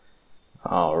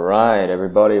Alright,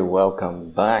 everybody, welcome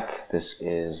back. This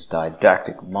is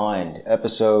Didactic Mind,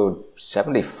 episode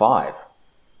 75.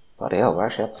 Bloody hell, we're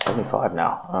actually up to 75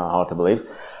 now. Hard to believe.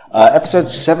 Episode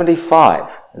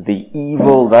 75, The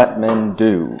Evil That Men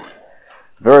Do.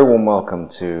 Very warm welcome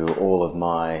to all of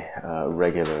my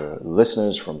regular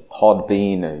listeners from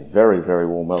Podbean. A very, very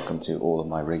warm welcome to all of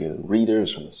my regular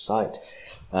readers from the site.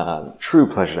 True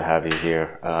pleasure to have you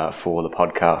here for the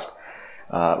podcast.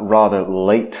 Rather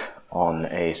late on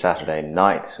a Saturday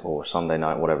night or Sunday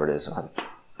night, whatever it is.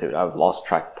 I've lost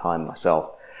track of time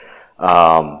myself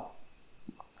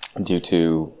due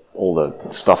to all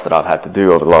the stuff that I've had to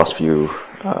do over the last few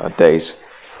days.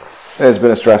 It's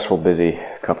been a stressful, busy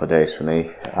couple of days for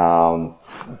me,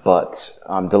 but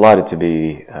I'm delighted to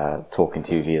be talking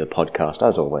to you via the podcast,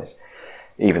 as always,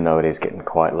 even though it is getting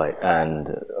quite late,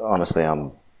 and honestly,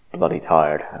 I'm bloody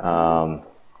tired.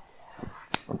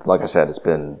 Like I said, it's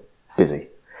been busy,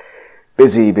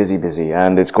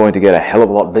 and it's going to get a hell of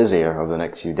a lot busier over the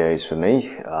next few days for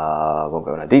me. I won't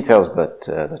go into details, but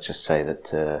let's just say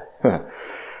that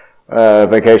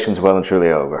vacation's well and truly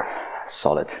over.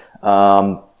 Solid.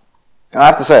 I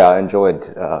have to say, I enjoyed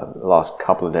the last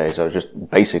couple of days. I was just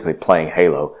basically playing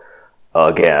Halo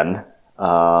again.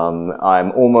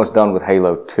 I'm almost done with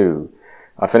Halo 2.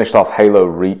 I finished off Halo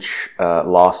Reach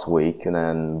last week and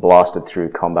then blasted through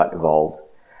Combat Evolved,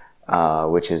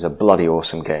 which is a bloody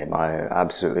awesome game. I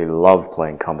absolutely love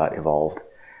playing Combat Evolved.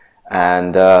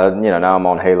 And, now I'm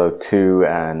on Halo 2,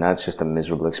 and that's just a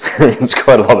miserable experience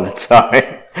quite a lot of the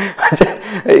time.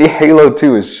 Halo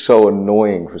 2 is so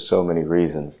annoying for so many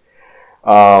reasons.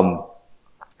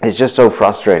 It's just so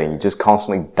frustrating. You just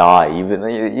constantly die, even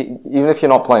if you're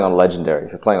not playing on Legendary,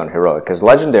 if you're playing on Heroic, because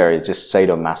Legendary is just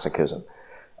sadomasochism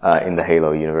in the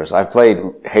Halo universe. I've played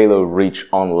Halo Reach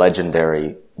on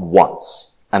Legendary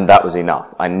once, and that was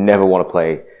enough. I never want to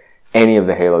play any of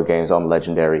the Halo games on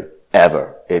Legendary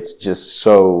ever. It's just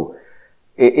so...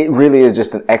 It really is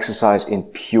just an exercise in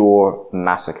pure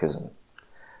masochism.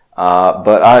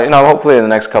 But hopefully in the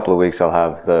next couple of weeks I'll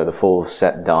have the full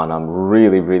set done. I'm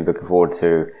really, really looking forward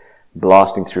to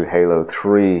blasting through Halo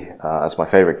 3. That's my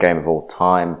favorite game of all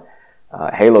time.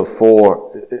 Halo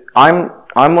 4, I'm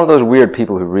one of those weird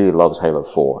people who really loves Halo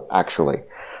 4, actually.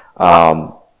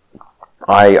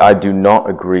 I do not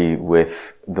agree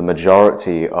with the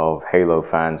majority of Halo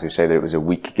fans who say that it was a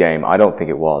weak game. I don't think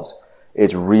it was.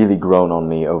 It's really grown on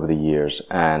me over the years,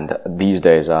 and these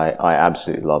days I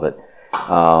absolutely love it.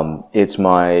 It's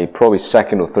my probably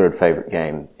second or third favorite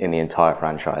game in the entire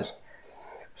franchise.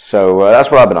 So that's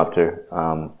what I've been up to,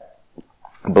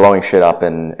 blowing shit up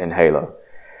in Halo.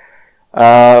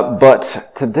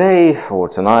 But today or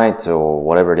tonight or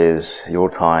whatever it is, your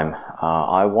time,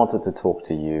 I wanted to talk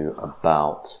to you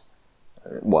about,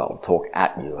 talk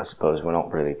at you, I suppose. We're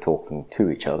not really talking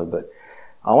to each other, but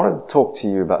I wanted to talk to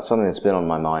you about something that's been on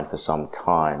my mind for some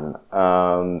time.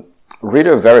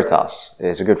 Reader Veritas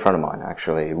is a good friend of mine,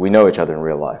 actually. We know each other in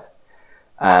real life.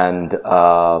 And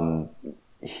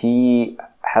he's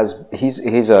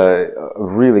a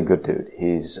really good dude.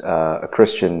 He's a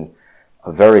Christian,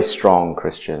 a very strong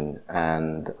Christian,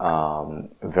 and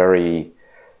very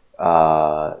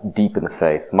deep in the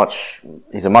faith.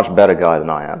 He's a much better guy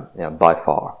than I am, by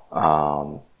far.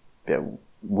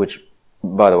 Which,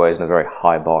 by the way, isn't a very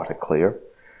high bar to clear.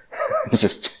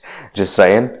 just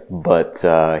saying. But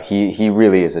he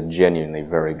really is a genuinely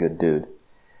very good dude.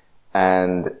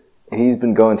 And he's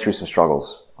been going through some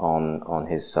struggles on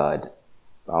his side.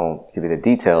 I won't give you the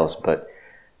details, but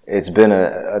it's been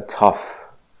a tough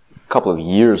couple of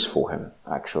years for him,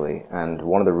 actually. And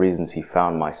one of the reasons he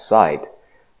found my site,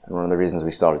 and one of the reasons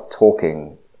we started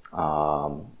talking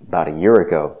about a year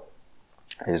ago,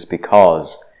 is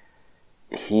because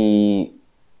he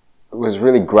was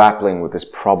really grappling with this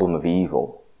problem of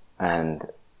evil and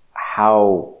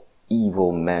how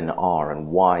evil men are and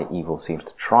why evil seems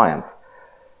to triumph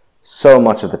so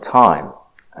much of the time.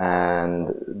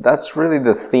 And that's really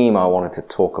the theme I wanted to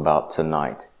talk about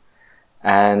tonight.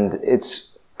 And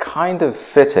it's kind of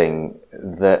fitting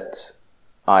that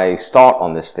I start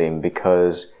on this theme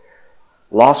because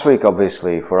last week,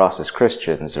 obviously, for us as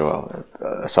Christians,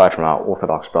 aside from our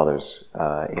Orthodox brothers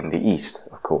in the East,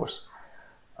 of course,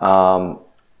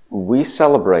 we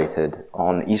celebrated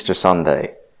on Easter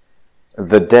Sunday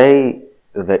the day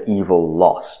that evil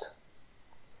lost.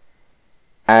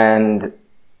 And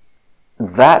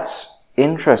that's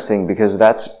interesting because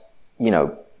that's,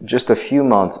 just a few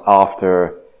months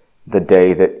after the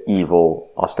day that evil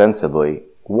ostensibly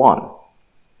won.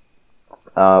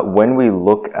 When we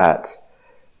look at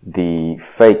the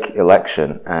fake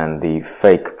election and the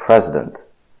fake president,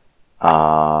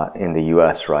 in the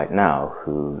US right now,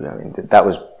 that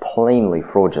was plainly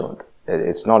fraudulent.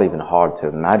 It's not even hard to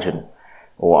imagine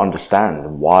or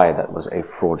understand why that was a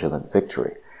fraudulent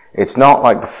victory. It's not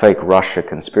like the fake Russia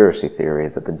conspiracy theory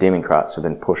that the Democrats have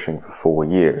been pushing for 4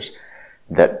 years,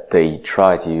 that they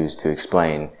try to use to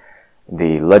explain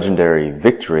the legendary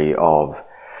victory of,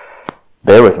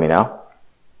 bear with me now,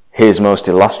 His Most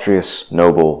Illustrious,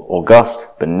 Noble,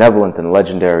 August, Benevolent, and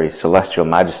Legendary Celestial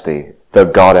Majesty, the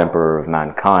God Emperor of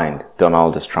Mankind,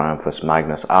 Donaldus Triumphus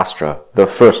Magnus Astra, the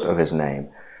first of his name,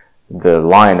 the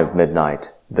Lion of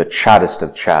Midnight, the Chaddest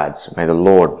of Chads, may the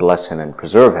Lord bless him and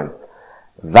preserve him.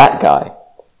 That guy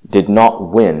did not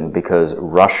win because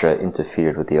Russia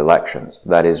interfered with the elections.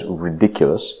 That is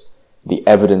ridiculous. The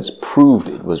evidence proved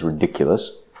it was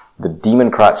ridiculous. The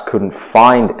Democrats couldn't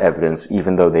find evidence,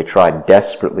 even though they tried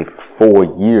desperately for 4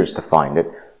 years to find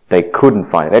it. They couldn't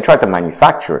find it. They tried to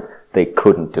manufacture it. They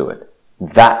couldn't do it.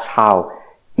 That's how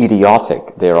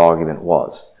idiotic their argument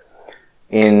was.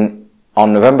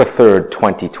 On November 3rd,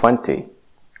 2020,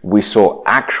 we saw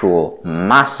actual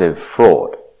massive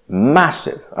fraud.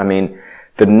 Massive. I mean,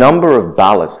 the number of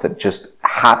ballots that just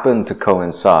happened to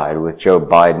coincide with Joe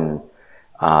Biden,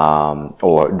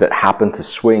 or that happened to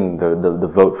swing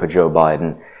the vote for Joe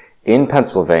Biden in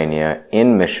Pennsylvania,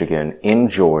 in Michigan, in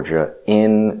Georgia,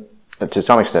 to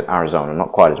some extent Arizona,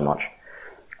 not quite as much,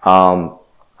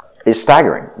 is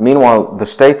staggering. Meanwhile, the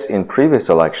states in previous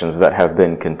elections that have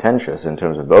been contentious in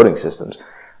terms of voting systems,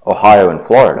 Ohio and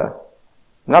Florida,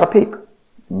 not a peep.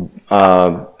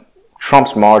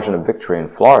 Trump's margin of victory in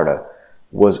Florida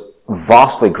was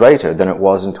vastly greater than it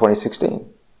was in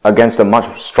 2016, against a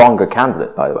much stronger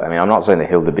candidate, by the way. I mean, I'm not saying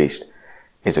that Hildebeest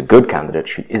is a good candidate.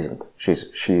 She isn't.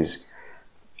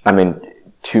 I mean,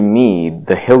 to me,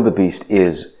 the Hildebeest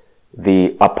is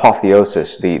the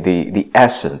apotheosis, the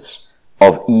essence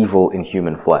of evil in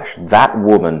human flesh. That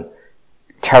woman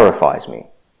terrifies me.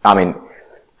 I mean,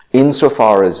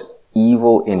 insofar as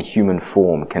evil in human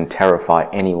form can terrify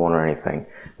anyone or anything,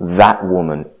 that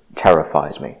woman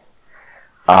terrifies me.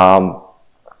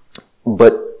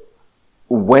 But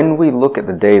when we look at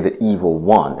the day that evil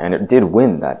won, and it did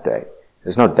win that day,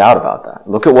 there's no doubt about that.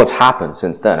 Look at what's happened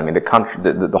since then. I mean,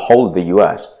 the whole of the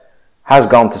U.S. has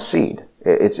gone to seed.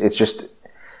 It's just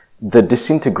the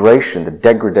disintegration, the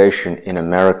degradation in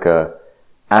America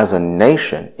as a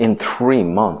nation in 3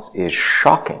 months is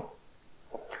shocking.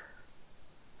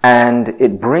 And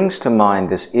it brings to mind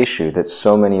this issue that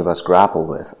so many of us grapple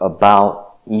with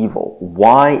about evil.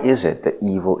 Why is it that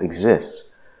evil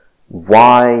exists?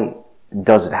 Why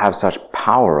does it have such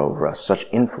power over us, such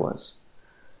influence?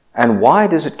 And why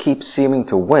does it keep seeming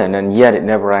to win, and yet it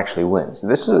never actually wins?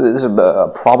 This is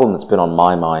a problem that's been on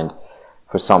my mind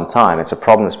for some time. It's a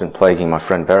problem that's been plaguing my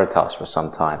friend Veritas for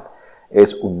some time.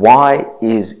 Is why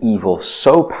is evil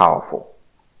so powerful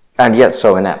and yet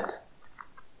so inept?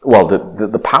 Well,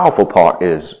 the powerful part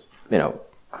is,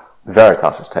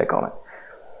 Veritas' take on it.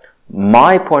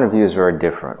 My point of view is very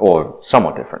different, or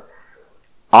somewhat different.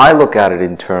 I look at it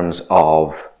in terms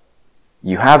of,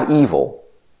 you have evil,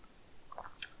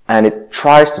 and it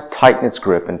tries to tighten its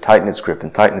grip and tighten its grip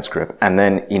and tighten its grip, and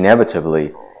then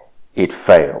inevitably it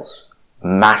fails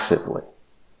massively.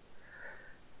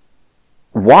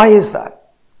 Why is that?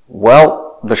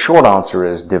 Well, the short answer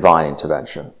is divine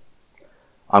intervention.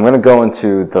 I'm going to go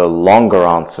into the longer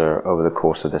answer over the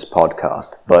course of this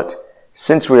podcast, but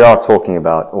since we are talking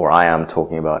about, or I am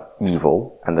talking about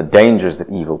evil and the dangers that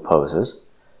evil poses,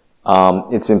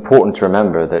 it's important to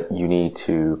remember that you need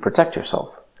to protect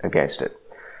yourself against it.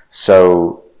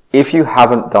 So if you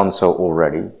haven't done so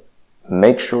already,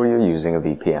 make sure you're using a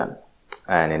VPN.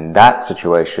 And in that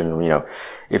situation,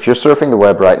 if you're surfing the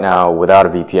web right now without a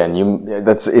VPN,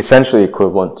 that's essentially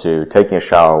equivalent to taking a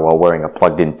shower while wearing a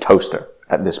plugged-in toaster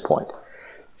at this point.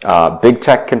 Big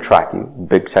tech can track you.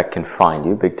 Big tech can find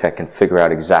you. Big tech can figure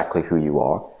out exactly who you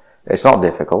are. It's not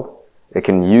difficult. It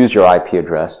can use your IP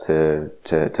address to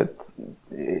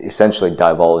essentially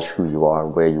divulge who you are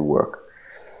and where you work.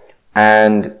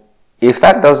 And if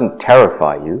that doesn't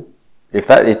terrify you,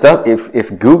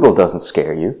 if Google doesn't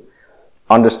scare you,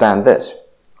 understand this.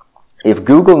 If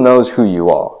Google knows who you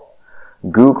are,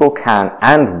 Google can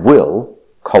and will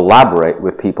collaborate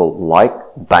with people like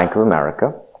Bank of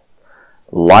America,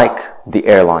 like the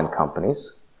airline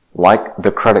companies, like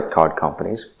the credit card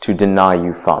companies, to deny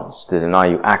you funds, to deny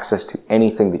you access to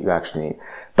anything that you actually need.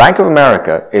 Bank of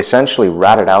America essentially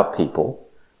ratted out people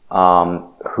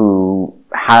who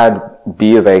had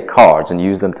B of A cards and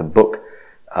used them to book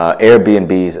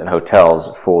Airbnbs and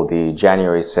hotels for the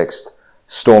January 6th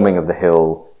storming of the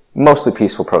Hill, mostly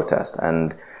peaceful protest.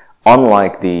 And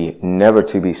unlike the never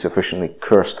to be sufficiently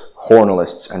cursed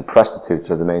journalists and prostitutes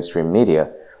of the mainstream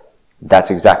media, that's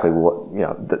exactly what,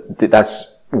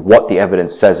 that's what the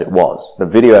evidence says it was. The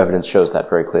video evidence shows that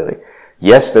very clearly.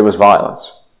 Yes, there was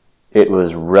violence. It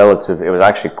was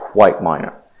actually quite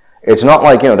minor. It's not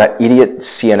like, that idiot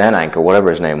CNN anchor, whatever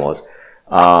his name was,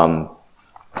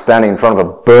 standing in front of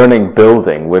a burning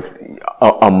building with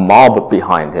a mob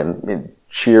behind him,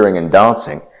 cheering and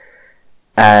dancing,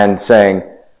 and saying,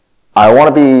 I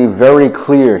want to be very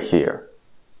clear here.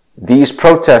 These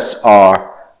protests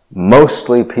are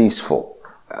mostly peaceful.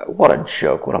 What a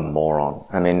joke, what a moron.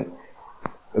 I mean,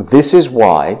 this is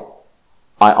why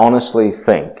I honestly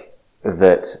think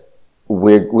that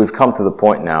we've come to the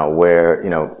point now where,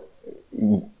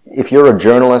 if you're a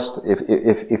journalist,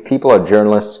 if people are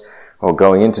journalists or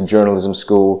going into journalism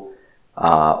school,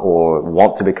 or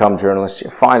want to become journalists,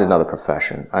 find another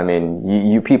profession. I mean,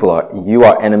 you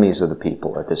are enemies of the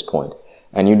people at this point,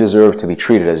 and you deserve to be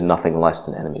treated as nothing less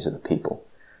than enemies of the people.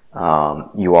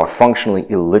 You are functionally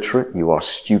illiterate, you are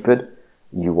stupid,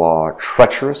 you are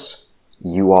treacherous,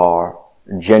 you are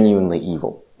genuinely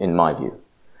evil, in my view.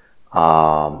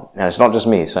 And it's not just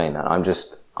me saying that.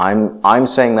 I'm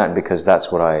saying that because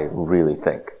that's what I really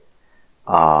think.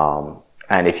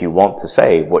 And if you want to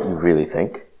say what you really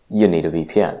think, you need a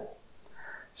VPN.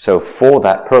 So for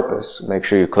that purpose, make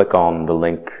sure you click on the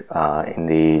link in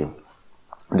the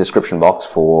description box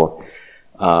for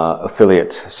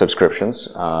affiliate subscriptions.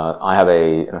 I have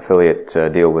an affiliate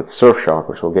deal with Surfshark,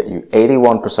 which will get you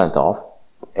 81% off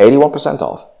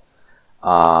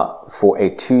for a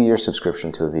 2-year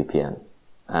subscription to a VPN.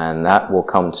 And that will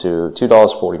come to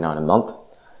 $2.49 a month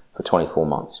for 24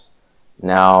 months.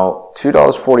 Now,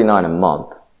 $2.49 a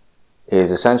month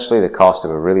is essentially the cost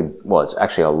of it's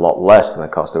actually a lot less than the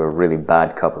cost of a really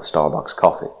bad cup of Starbucks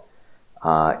coffee.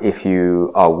 If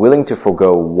you are willing to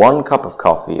forego 1 cup of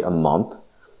coffee a month,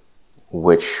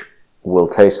 which will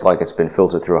taste like it's been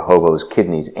filtered through a hobo's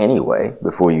kidneys anyway,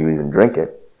 before you even drink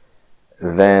it,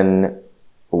 then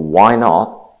why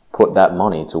not put that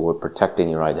money toward protecting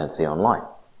your identity online,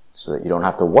 so that you don't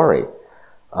have to worry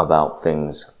about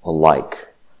things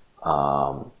like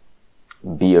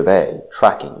B of A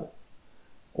tracking you,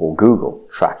 or Google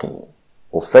tracking you,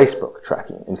 or Facebook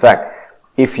tracking you. In fact,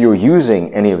 if you're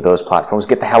using any of those platforms,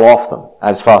 get the hell off them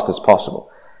as fast as possible.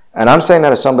 And I'm saying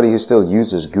that as somebody who still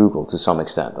uses Google to some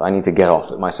extent. I need to get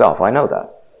off it myself. I know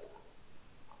that.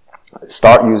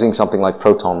 Start using something like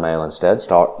Proton Mail instead.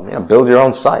 Build your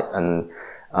own site and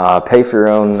pay for your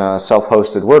own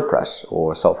self-hosted WordPress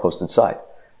or self-hosted site.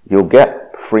 You'll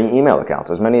get free email accounts,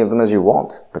 as many of them as you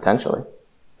want, potentially.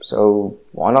 So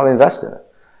why not invest in it?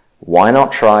 Why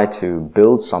not try to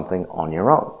build something on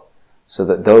your own, so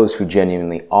that those who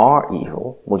genuinely are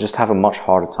evil will just have a much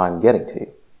harder time getting to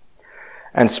you?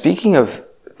 And speaking of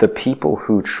the people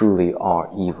who truly are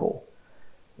evil,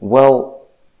 well,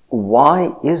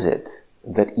 why is it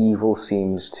that evil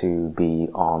seems to be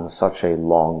on such a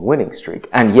long winning streak,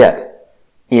 and yet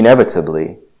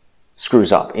inevitably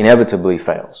screws up, inevitably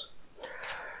fails?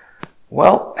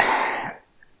 Well,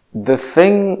 the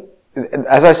thing,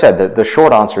 as I said, the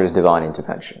short answer is divine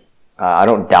intervention. I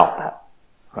don't doubt that.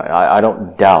 Right? I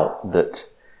don't doubt that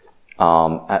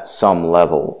at some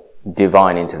level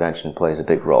divine intervention plays a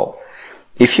big role.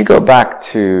 If you go back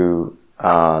to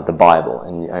the Bible,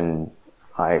 and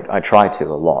I try to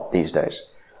a lot these days,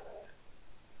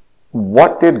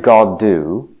 what did God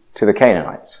do to the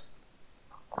Canaanites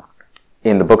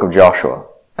in the book of Joshua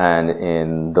and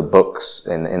in the books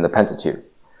in the Pentateuch?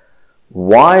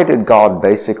 Why did God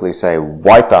basically say,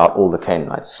 wipe out all the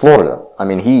Canaanites, slaughter them? I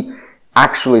mean, he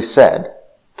actually said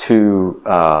to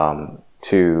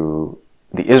the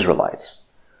Israelites,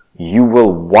 you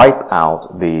will wipe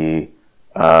out the,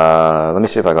 let me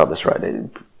see if I got this right.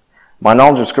 My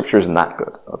knowledge of scripture isn't that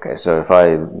good. Okay, so if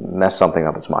I mess something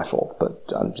up, it's my fault,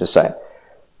 but I'm just saying.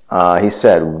 He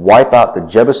said, wipe out the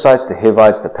Jebusites, the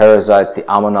Hivites, the Perizzites, the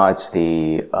Ammonites,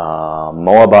 the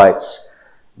Moabites,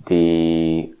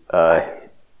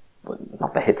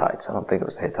 not the Hittites. I don't think it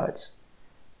was the Hittites.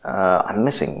 I'm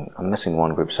missing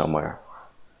one group somewhere.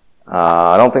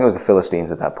 I don't think it was the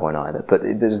Philistines at that point either, but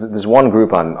there's one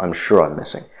group I'm sure I'm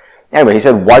missing. Anyway, he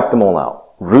said, wipe them all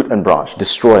out, root and branch,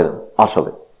 destroy them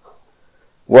utterly.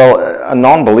 Well, a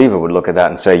non-believer would look at that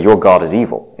and say, your God is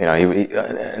evil.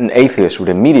 An atheist would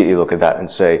immediately look at that and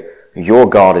say, your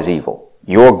God is evil.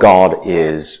 Your God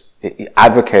is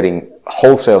advocating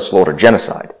wholesale slaughter,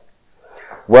 genocide.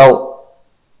 Well,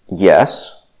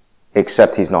 yes,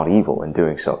 except he's not evil in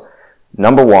doing so.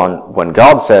 Number one, when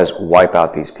God says, wipe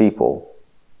out these people,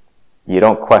 you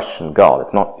don't question God.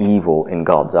 It's not evil in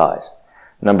God's eyes.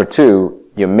 Number two,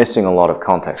 you're missing a lot of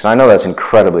context. And I know that's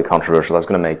incredibly controversial. That's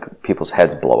going to make people's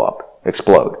heads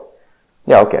explode.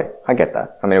 Yeah, okay, I get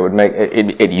that. I mean,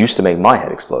 it used to make my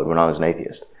head explode when I was an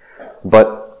atheist.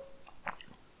 But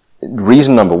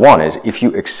reason number one is, if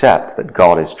you accept that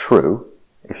God is true,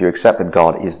 if you accept that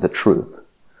God is the truth,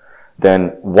 then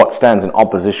what stands in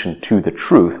opposition to the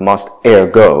truth must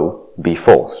ergo be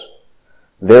false.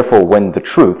 Therefore, when the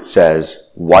truth says,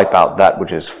 wipe out that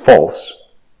which is false,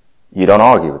 you don't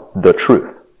argue with the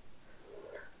truth.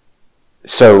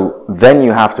 So then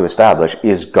you have to establish,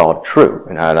 is God true?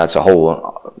 And that's a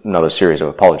whole another series of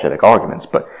apologetic arguments.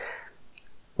 But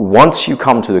once you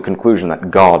come to the conclusion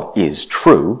that God is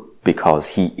true, because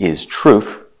he is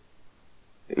truth,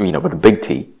 with a big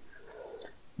T,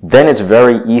 then it's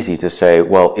very easy to say,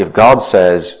 well, if God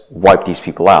says, wipe these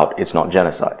people out, it's not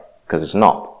genocide, because it's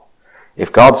not.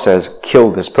 If God says,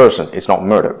 kill this person, it's not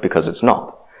murder, because it's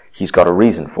not. He's got a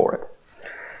reason for it.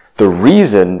 The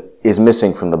reason is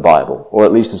missing from the Bible, or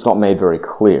at least it's not made very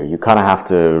clear. You kind of have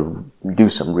to do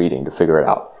some reading to figure it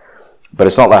out. But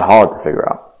it's not that hard to figure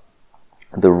out.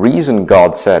 The reason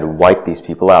God said, wipe these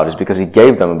people out, is because he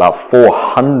gave them about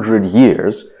 400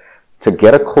 years to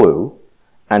get a clue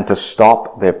and to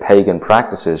stop their pagan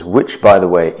practices, which, by the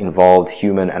way, involved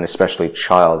human and especially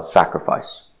child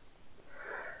sacrifice.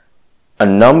 A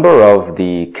number of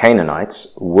the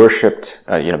Canaanites worshipped,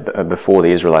 before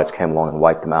the Israelites came along and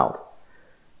wiped them out.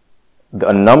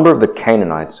 A number of the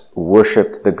Canaanites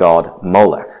worshipped the god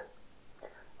Molech.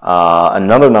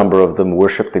 Another number of them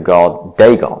worshipped the god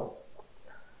Dagon.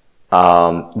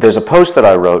 There's a post that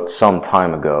I wrote some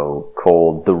time ago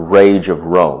called The Rage of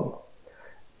Rome,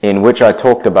 in which I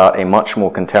talked about a much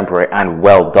more contemporary and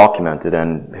well-documented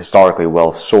and historically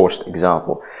well-sourced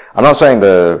example. I'm not saying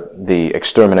the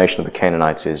extermination of the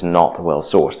Canaanites is not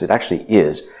well-sourced. It actually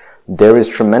is. There is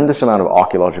tremendous amount of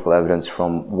archaeological evidence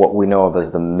from what we know of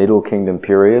as the Middle Kingdom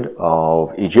period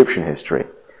of Egyptian history.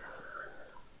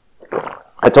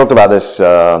 I talked about this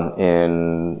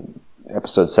in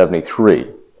episode 73.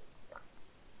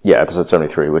 Yeah, episode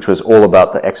 73, which was all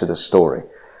about the Exodus story.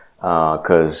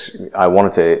 Because I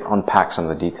wanted to unpack some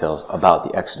of the details about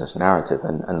the Exodus narrative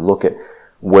and look at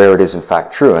where it is in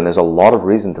fact true. And there's a lot of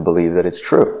reason to believe that it's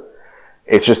true.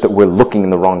 It's just that we're looking in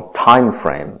the wrong time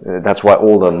frame. That's why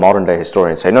all the modern day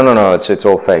historians say, no, it's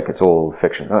all fake, it's all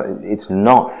fiction. No, it's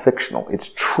not fictional, it's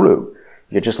true.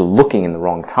 You're just looking in the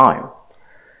wrong time.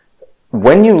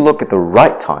 When you look at the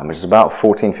right time, which is about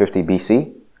 1450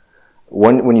 BC,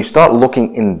 when you start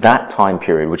looking in that time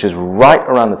period, which is right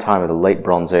around the time of the late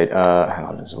Bronze Age,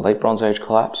 is the late Bronze Age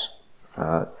collapse?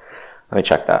 Let me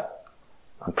check that.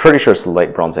 I'm pretty sure it's the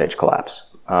late Bronze Age collapse.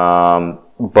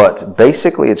 But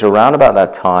basically it's around about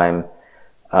that time,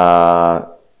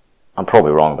 I'm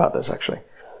probably wrong about this actually.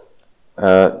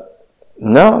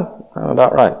 No, I'm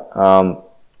about right.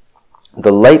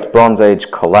 The late Bronze Age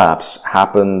collapse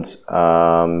happened,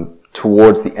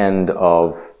 towards the end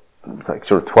of, it's like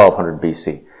sort of 1200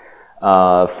 BC.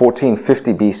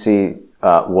 1450 BC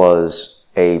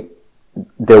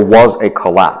there was a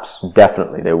collapse,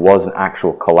 definitely. There was an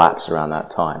actual collapse around that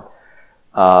time.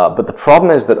 But the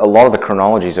problem is that a lot of the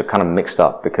chronologies are kind of mixed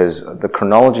up because the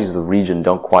chronologies of the region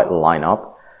don't quite line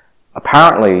up.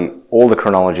 Apparently, all the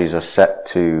chronologies are set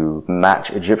to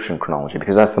match Egyptian chronology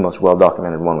because that's the most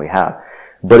well-documented one we have.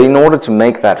 But in order to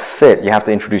make that fit, you have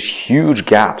to introduce huge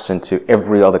gaps into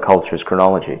every other culture's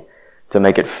chronology to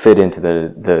make it fit into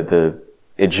the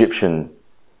Egyptian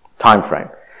time frame.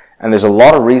 And there's a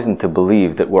lot of reason to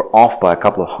believe that we're off by a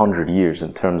couple of 100 years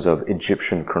in terms of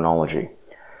Egyptian chronology.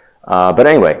 But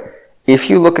anyway, if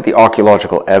you look at the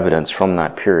archaeological evidence from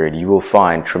that period, you will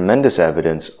find tremendous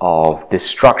evidence of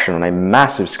destruction on a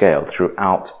massive scale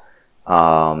throughout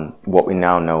what we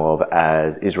now know of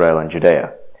as Israel and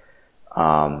Judea.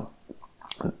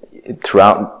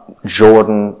 Throughout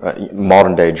Jordan,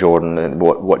 modern-day Jordan, and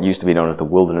what used to be known as the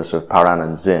wilderness of Paran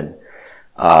and Zin,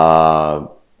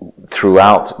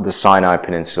 throughout the Sinai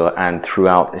Peninsula, and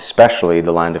throughout especially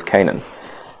the land of Canaan.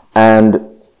 And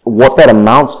what that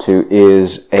amounts to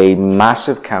is a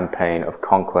massive campaign of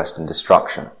conquest and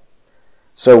destruction.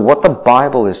 So what the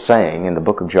Bible is saying in the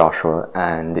book of Joshua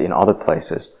and in other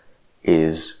places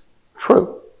is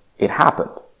true. It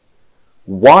happened.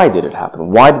 Why did it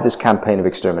happen? Why did this campaign of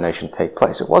extermination take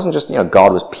place? It wasn't just,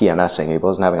 God was PMSing. He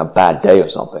wasn't having a bad day or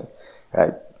something.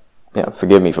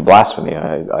 Forgive me for blasphemy.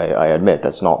 I admit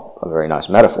that's not a very nice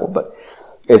metaphor, but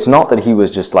it's not that he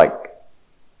was just like,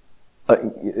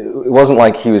 it wasn't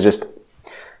like he was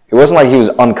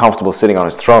uncomfortable sitting on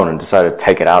his throne and decided to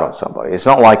take it out on somebody. It's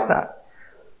not like that.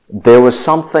 There was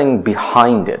something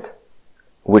behind it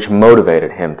which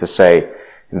motivated him to say,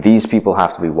 these people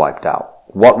have to be wiped out.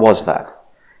 What was that?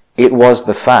 It was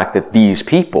the fact that these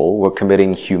people were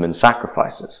committing human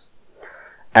sacrifices.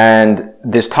 And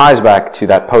this ties back to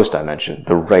that post I mentioned,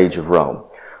 The Rage of Rome.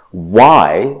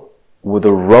 Why were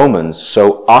the Romans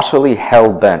so utterly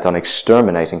hell-bent on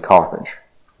exterminating Carthage?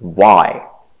 Why?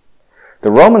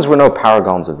 The Romans were no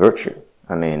paragons of virtue.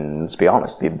 I mean, let's be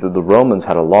honest, the Romans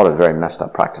had a lot of very messed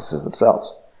up practices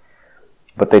themselves.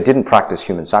 But they didn't practice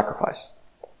human sacrifice.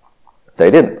 They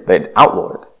didn't. They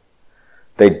outlawed it.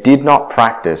 They did not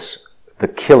practice the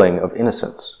killing of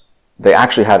innocents. They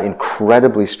actually had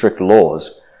incredibly strict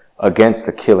laws against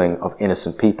the killing of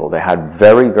innocent people. They had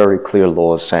very, very clear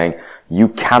laws saying, you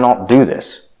cannot do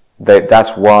this.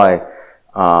 That's why,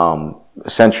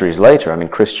 centuries later, I mean,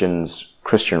 Christian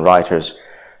writers,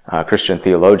 Christian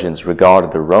theologians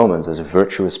regarded the Romans as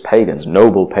virtuous pagans,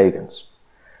 noble pagans,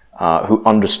 who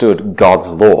understood God's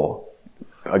law.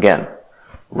 Again,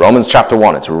 Romans chapter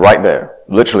 1, it's right there.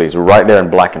 Literally, it's right there in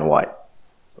black and white.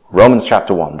 Romans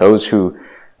chapter 1, those who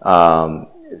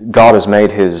God has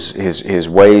made his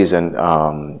ways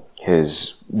and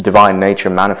his divine nature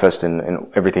manifest in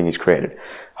everything he's created.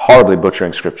 Horribly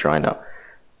butchering scripture, I know.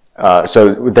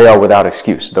 So they are without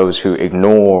excuse. Those who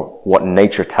ignore what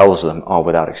nature tells them are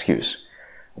without excuse.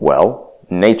 Well,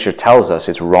 nature tells us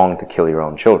it's wrong to kill your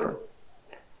own children.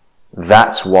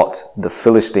 That's what the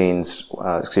Philistines,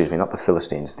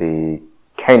 the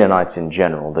Canaanites in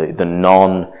general, the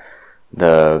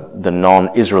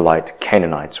non-Israelite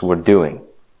Canaanites were doing.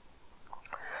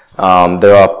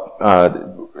 There are,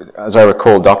 as I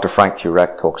recall, Dr. Frank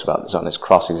Turek talks about this on his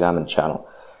Cross-Examined channel.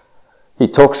 He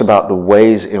talks about the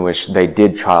ways in which they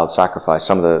did child sacrifice.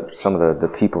 Some of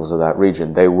the peoples of that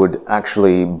region, they would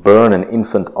actually burn an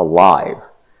infant alive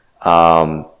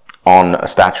on a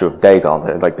statue of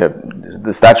Dagon. Like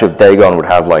the statue of Dagon would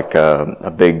have like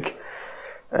a big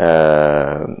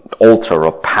altar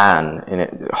or pan in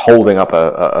it, holding up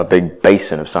a big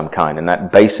basin of some kind. And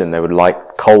that basin, they would light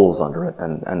coals under it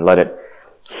and let it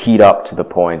heat up to the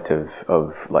point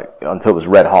of like until it was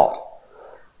red hot.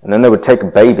 And then they would take a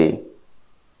baby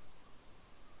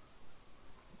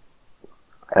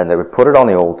and they would put it on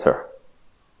the altar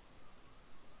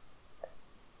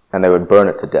and they would burn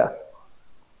it to death.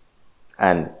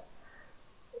 And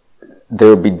there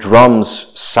would be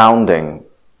drums sounding,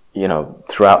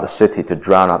 throughout the city to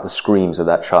drown out the screams of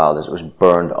that child as it was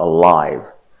burned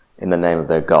alive in the name of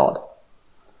their God.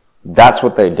 That's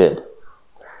what they did.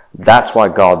 That's why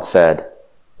God said,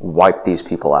 wipe these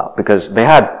people out. Because they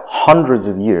had hundreds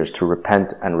of years to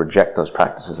repent and reject those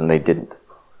practices, and they didn't.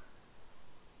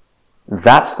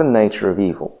 That's the nature of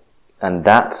evil. And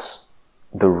that's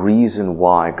the reason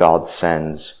why God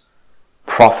sends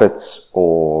prophets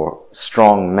or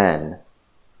strong men,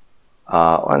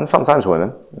 and sometimes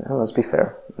women, let's be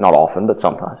fair, not often, but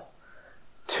sometimes,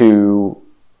 to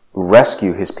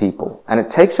rescue his people. And it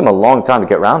takes him a long time to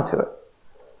get round to it,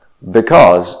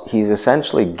 because he's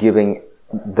essentially giving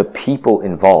the people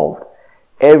involved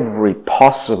every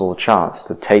possible chance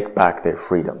to take back their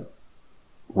freedom,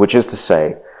 which is to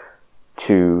say,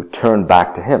 to turn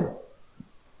back to him.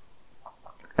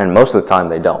 And most of the time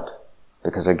they don't.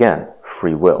 Because again,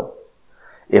 free will.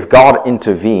 If God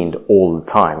intervened all the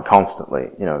time,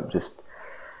 constantly, just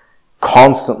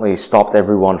constantly stopped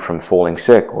everyone from falling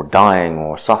sick or dying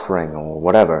or suffering or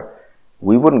whatever,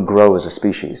 we wouldn't grow as a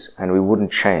species and we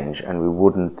wouldn't change and we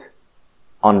wouldn't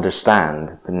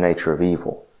understand the nature of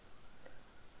evil.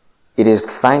 It is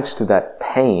thanks to that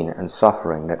pain and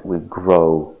suffering that we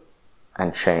grow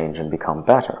and change and become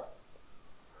better.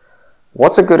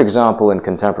 What's a good example in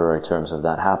contemporary terms of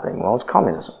that happening? Well, it's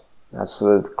communism. That's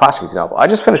the classic example. I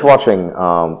just finished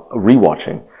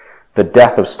rewatching The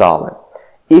Death of Stalin.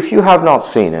 If you have not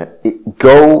seen it,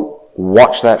 go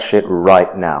watch that shit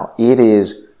right now. It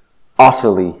is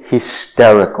utterly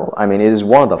hysterical. I mean, it is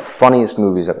one of the funniest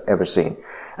movies I've ever seen.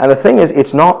 And the thing is,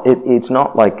 it's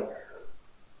not like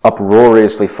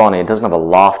uproariously funny. It doesn't have a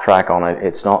laugh track on it.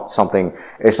 It's not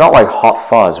like Hot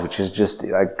Fuzz, which is just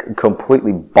a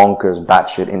completely bonkers,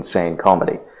 batshit insane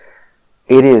comedy.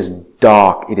 It is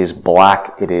dark, it is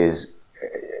black, it is,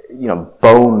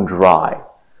 bone dry,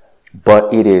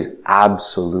 but it is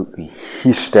absolutely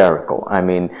hysterical. I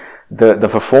mean, the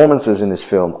performances in this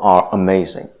film are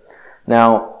amazing.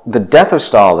 Now, The Death of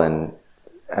Stalin,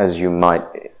 as you might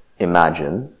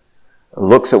imagine,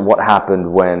 looks at what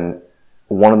happened when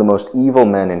one of the most evil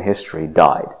men in history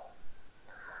died.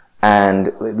 And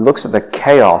it looks at the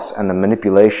chaos and the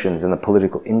manipulations and the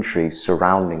political intrigue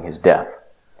surrounding his death.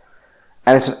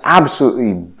 And it's an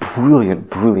absolutely brilliant,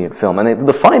 brilliant film. And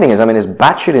the funny thing is, as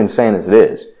batshit insane as it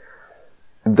is,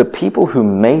 the people who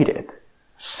made it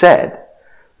said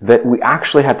that we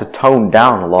actually had to tone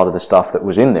down a lot of the stuff that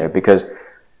was in there, because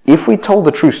if we told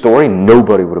the true story,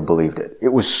 nobody would have believed it. It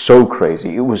was so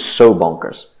crazy. It was so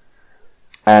bonkers.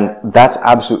 And that's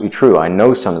absolutely true. I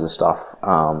know some of the stuff,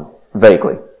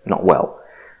 vaguely, not well,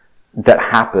 that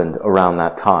happened around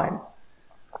that time.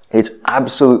 It's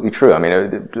absolutely true. I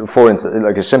mean, for instance,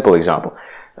 like a simple example,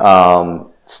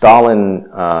 Stalin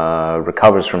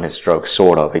recovers from his stroke,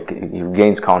 sort of. He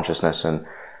regains consciousness, and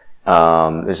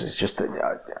this is just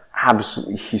an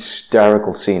absolutely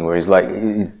hysterical scene where he's like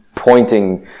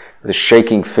pointing with a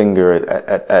shaking finger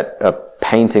at a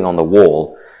painting on the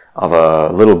wall of a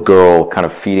little girl kind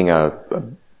of feeding a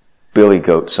billy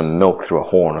goat some milk through a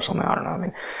horn or something. I don't know. I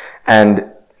mean, and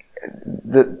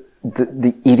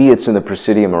the idiots in the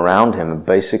Presidium around him are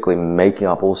basically making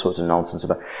up all sorts of nonsense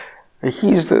about.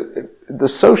 He's the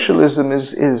socialism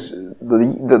is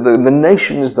the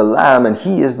nation is the lamb and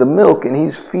he is the milk and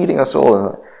he's feeding us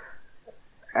all.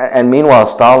 And meanwhile,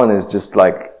 Stalin is just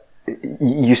like,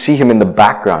 you see him in the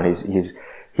background. He's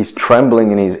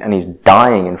trembling and he's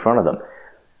dying in front of them.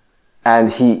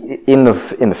 And in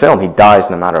the film, he dies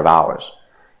in a matter of hours.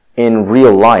 In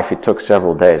real life, it took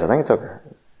several days. I think it took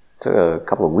a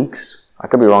couple of weeks. I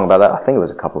could be wrong about that. I think it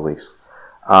was a couple of weeks.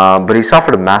 But he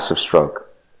suffered a massive stroke.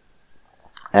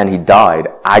 And he died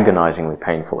agonizingly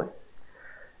painfully.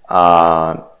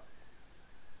 And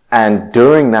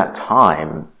during that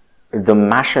time, the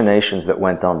machinations that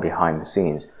went on behind the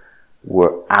scenes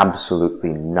were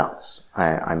absolutely nuts.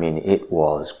 I mean, it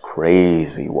was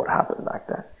crazy what happened back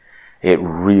then. It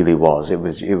really was. It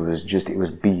was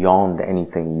beyond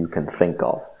anything you can think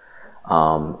of.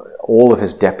 All of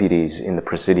his deputies in the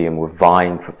Presidium were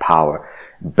vying for power.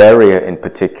 Beria in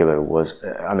particular was,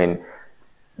 I mean,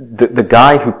 the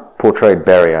guy who portrayed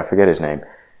Beria, I forget his name,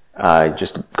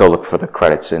 just go look for the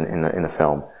credits in the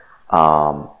film,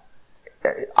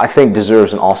 I think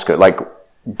deserves an Oscar. Like,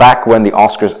 back when the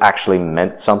Oscars actually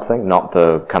meant something, not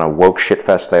the kind of woke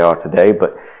shitfest they are today,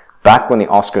 but back when the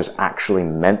Oscars actually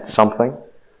meant something,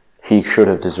 he should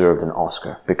have deserved an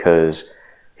Oscar, because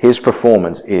his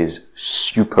performance is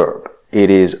superb. It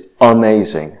is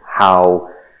amazing how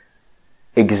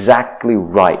exactly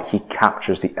right he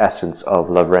captures the essence of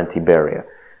Lavrenti Beria.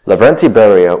 Lavrenti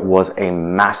Beria was a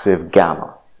massive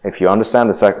gamma. If you understand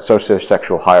the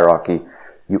sociosexual hierarchy,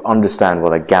 you understand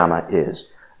what a gamma is.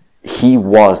 He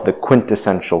was the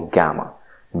quintessential gamma,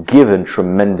 given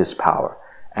tremendous power,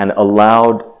 and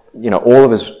allowed, all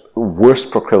of his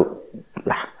worst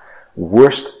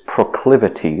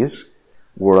proclivities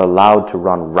were allowed to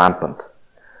run rampant,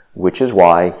 which is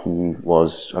why he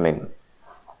was an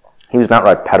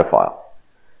outright pedophile.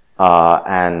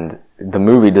 And the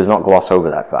movie does not gloss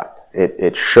over that fact.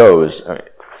 It shows,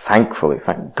 thankfully,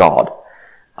 thank God,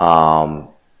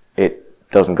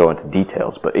 it doesn't go into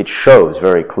details, but it shows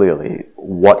very clearly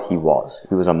what he was.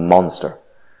 He was a monster,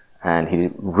 and he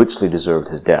richly deserved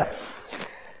his death.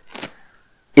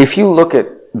 If you look at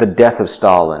the death of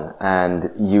Stalin,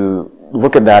 and you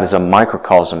look at that as a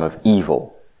microcosm of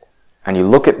evil, and you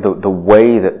look at the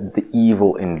way that the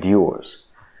evil endures,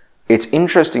 it's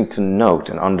interesting to note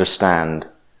and understand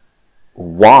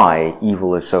why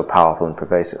evil is so powerful and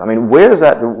pervasive. I mean, where's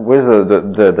the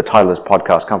title of this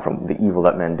podcast come from? The Evil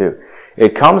That Men Do.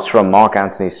 It comes from Mark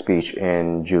Antony's speech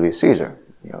in Julius Caesar.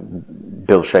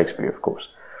 Bill Shakespeare, of course.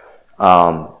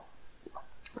 The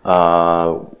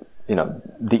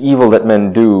evil that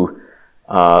men do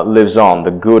lives on.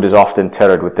 The good is often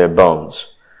interred with their bones.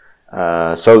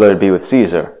 So let it be with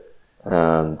Caesar.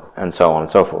 And so on and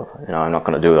so forth. I'm not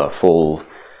going to do a full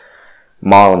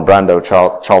Marlon Brando,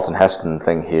 Charlton Heston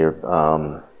thing here.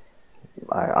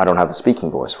 I don't have the speaking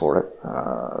voice for it.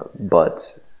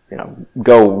 But,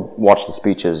 go watch the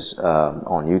speeches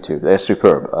on YouTube. They're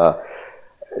superb.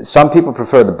 Some people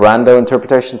prefer the Brando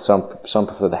interpretation. Some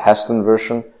prefer the Heston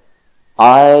version.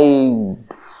 I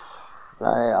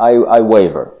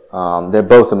waver. They're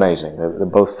both amazing. They're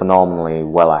both phenomenally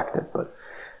well acted, but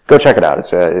go check it out.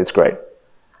 It's great.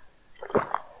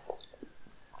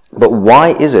 But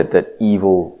why is it that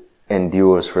evil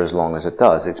endures for as long as it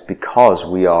does? It's because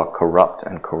we are corrupt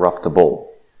and corruptible,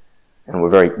 and we're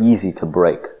very easy to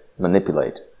break,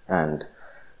 manipulate, and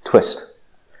twist.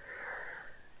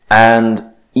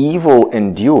 And evil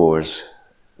endures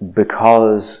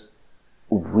because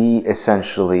we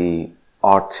essentially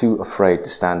are too afraid to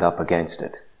stand up against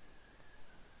it.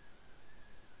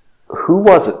 Who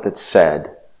was it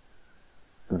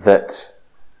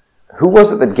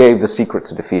that gave the secret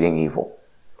to defeating evil?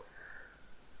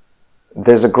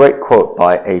 There's a great quote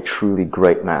by a truly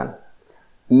great man.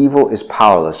 Evil is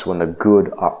powerless when the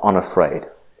good are unafraid.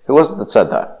 Who was it that said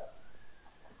that?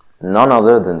 None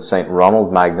other than St.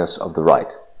 Ronald Magnus of the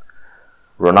Right.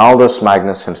 Ronaldus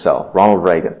Magnus himself, Ronald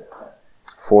Reagan,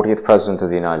 40th President of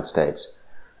the United States.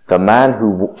 The man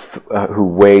who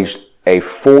waged a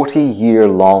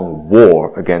 40-year-long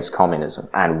war against communism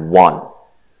and won.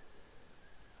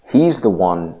 He's the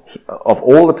one, of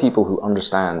all the people who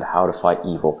understand how to fight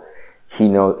evil, he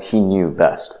knew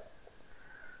best.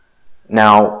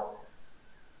 Now,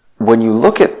 when you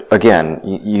look at, again,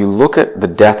 you look at the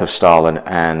death of Stalin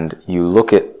and you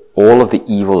look at all of the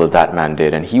evil that man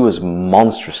did, and he was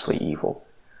monstrously evil,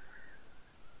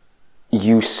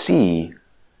 you see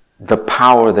the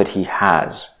power that he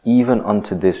has, even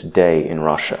unto this day in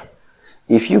Russia.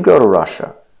 If you go to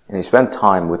Russia and you spend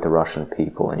time with the Russian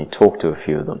people and you talk to a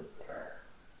few of them,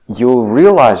 you'll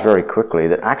realize very quickly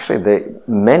that actually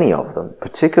many of them,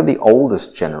 particularly the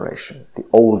oldest generation, the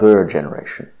older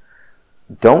generation,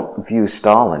 don't view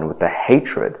Stalin with the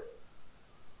hatred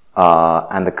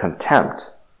and the contempt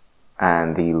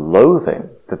and the loathing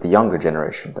that the younger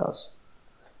generation does.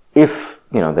 If,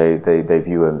 they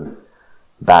view him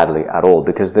badly at all,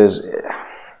 because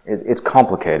it's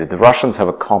complicated. The Russians have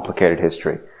a complicated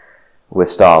history with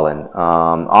Stalin.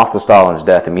 After Stalin's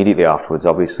death, immediately afterwards,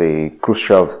 obviously,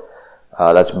 Khrushchev,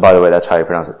 by the way, that's how you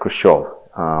pronounce it, Khrushchev,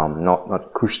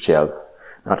 not Khrushchev,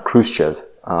 not Khrushchev,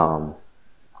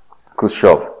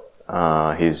 Khrushchev.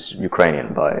 He's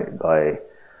Ukrainian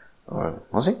or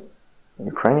was he?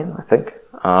 Ukrainian, I think.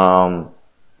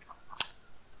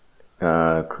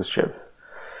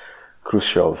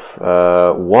 Khrushchev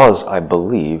was, I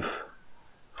believe,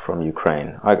 from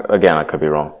Ukraine. I could be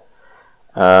wrong.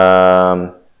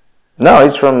 No,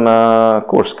 he's from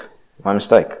Kursk. My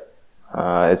mistake.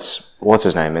 What's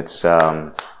his name? It's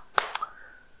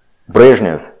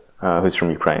Brezhnev, who's from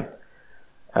Ukraine.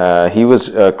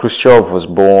 Khrushchev was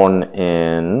born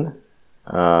in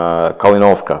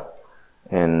Kalinovka,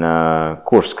 in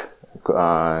Kursk,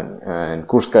 in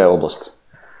Kurskaya Oblast.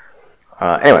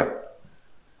 Anyway,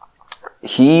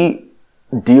 he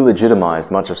delegitimized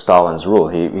much of Stalin's rule.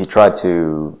 He tried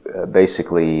to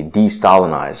basically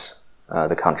de-Stalinize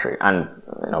the country, and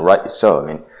rightly so. I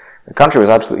mean, the country was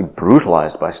absolutely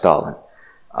brutalized by Stalin.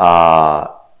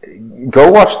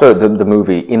 Go watch the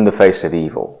movie In the Face of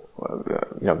Evil.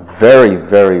 Very,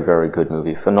 very, very good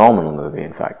movie, phenomenal movie.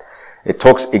 In fact, it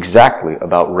talks exactly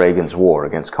about Reagan's war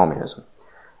against communism,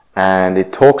 and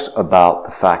it talks about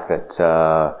the fact that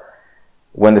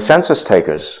when the census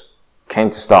takers came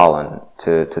to Stalin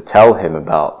to tell him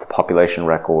about the population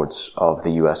records of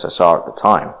the USSR at the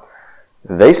time,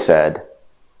 they said,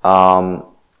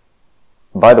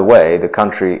 by the way, the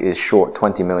country is short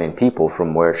 20 million people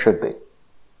from where it should be.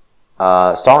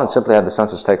 Stalin simply had the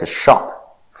census takers shot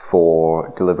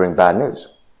for delivering bad news.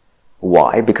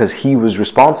 Why? Because he was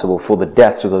responsible for the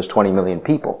deaths of those 20 million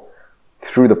people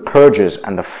through the purges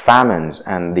and the famines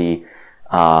and the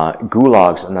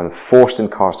gulags and the forced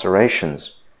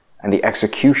incarcerations and the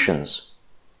executions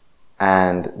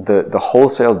and the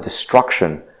wholesale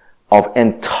destruction of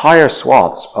entire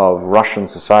swaths of Russian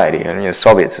society and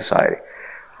Soviet society.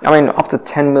 I mean, up to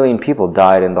 10 million people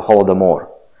died in the Holodomor,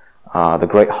 the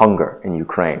Great Hunger in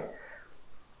Ukraine.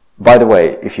 By the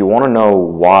way, if you want to know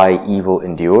why evil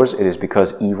endures, it is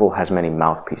because evil has many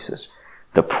mouthpieces.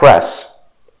 The press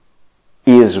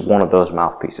is one of those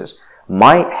mouthpieces.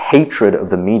 My hatred of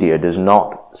the media does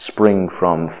not spring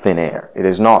from thin air. It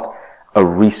is not a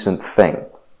recent thing.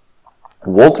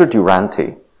 Walter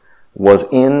Duranty was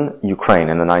in Ukraine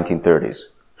in the 1930s.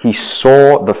 He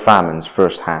saw the famines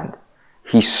firsthand.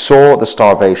 He saw the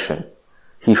starvation.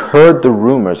 He heard the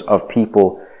rumors of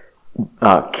people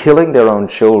killing their own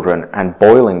children and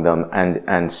boiling them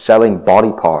and selling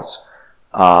body parts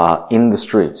in the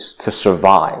streets to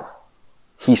survive.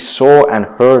 He saw and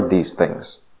heard these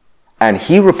things. And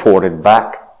he reported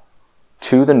back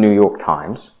to the New York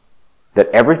Times that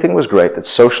everything was great, that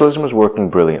socialism was working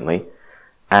brilliantly,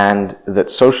 and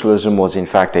that socialism was in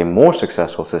fact a more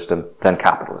successful system than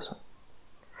capitalism.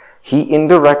 He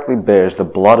indirectly bears the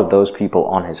blood of those people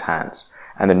on his hands.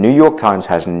 And the New York Times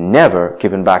has never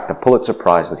given back the Pulitzer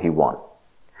Prize that he won.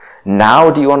 Now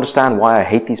do you understand why I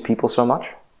hate these people so much?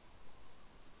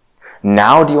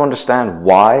 Now do you understand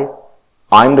why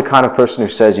I'm the kind of person who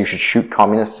says you should shoot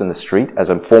communists in the street as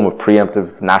a form of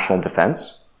preemptive national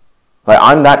defense? Like,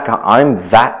 I'm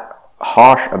that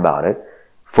harsh about it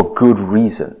for good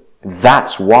reason.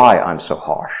 That's why I'm so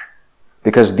harsh.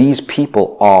 Because these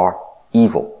people are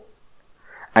evil.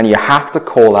 And you have to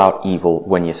call out evil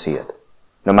when you see it,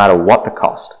 no matter what the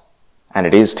cost. And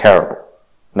it is terrible.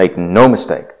 Make no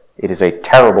mistake. It is a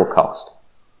terrible cost.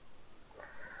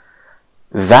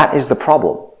 That is the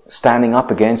problem. Standing up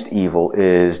against evil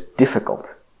is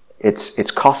difficult.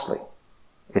 it's costly.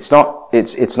 It's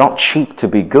not cheap to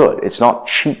be good. It's not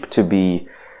cheap to be,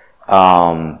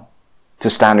 to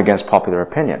stand against popular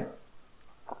opinion.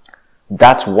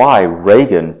 That's why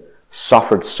Reagan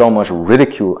suffered so much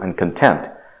ridicule and contempt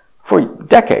for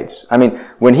decades. I mean,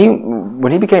 when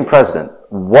he became president,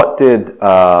 what did,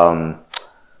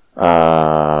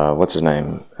 what's his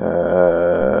name?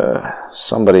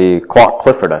 Clark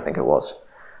Clifford, I think it was,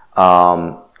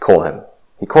 call him.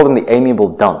 He called him the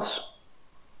amiable dunce,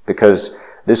 because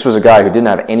this was a guy who didn't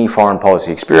have any foreign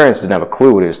policy experience, didn't have a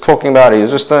clue what he was talking about. He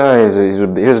was just he was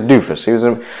a doofus.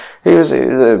 He was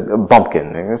a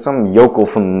bumpkin. He was some yokel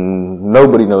from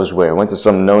nobody knows where. Went to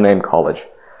some no-name college.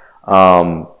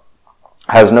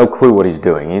 Has no clue what he's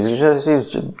doing. He's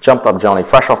jumped up Johnny,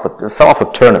 fell off the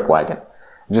turnip wagon.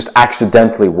 Just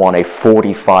accidentally won a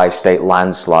 45-state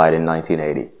landslide in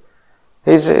 1980.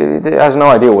 He has no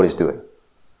idea what he's doing.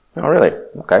 Oh, really?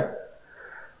 Okay.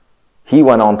 He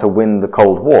went on to win the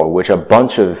Cold War, which a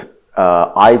bunch of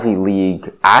Ivy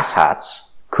League asshats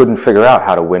couldn't figure out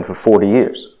how to win for 40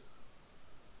 years.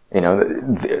 You know,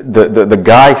 the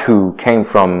guy who came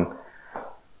from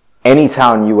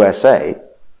Anytown, USA,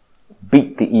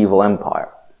 beat the evil empire.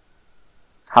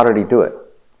 How did he do it?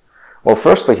 Well,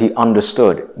 firstly, he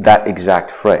understood that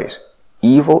exact phrase.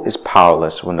 Evil is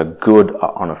powerless when the good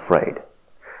are unafraid.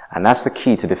 And that's the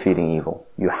key to defeating evil.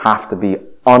 You have to be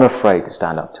unafraid to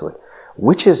stand up to it,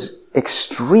 which is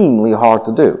extremely hard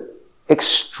to do.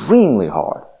 Extremely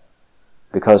hard.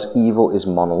 Because evil is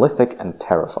monolithic and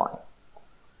terrifying.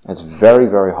 It's very,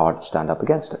 very hard to stand up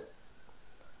against it.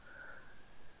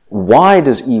 Why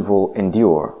does evil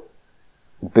endure?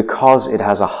 Because it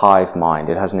has a hive mind.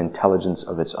 It has an intelligence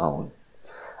of its own.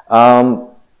 I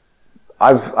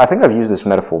think I've used this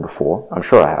metaphor before. I'm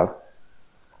sure I have.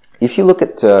 If you look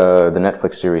at the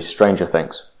Netflix series Stranger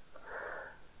Things,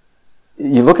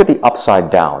 you look at the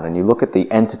Upside Down and you look at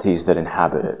the entities that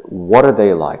inhabit it. What are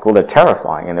they like? Well, they're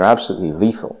terrifying and they're absolutely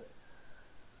lethal.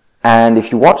 And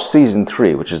if you watch season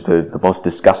 3, which is the most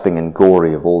disgusting and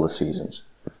gory of all the seasons,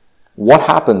 what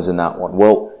happens in that one?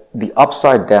 Well, the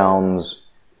Upside Down's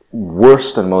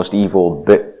worst and most evil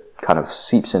bit kind of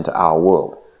seeps into our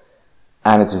world.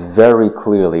 And it's very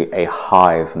clearly a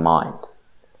hive mind.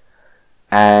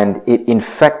 And it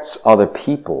infects other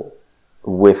people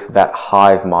with that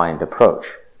hive mind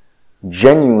approach.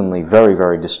 Genuinely very,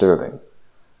 very disturbing.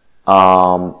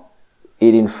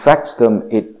 It infects them,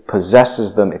 it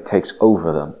possesses them, it takes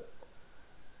over them.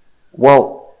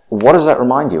 Well, what does that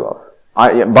remind you of?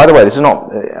 By the way, this is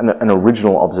not an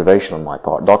original observation on my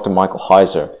part. Dr. Michael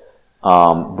Heiser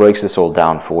breaks this all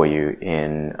down for you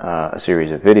in a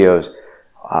series of videos.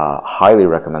 Highly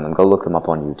recommend them. Go look them up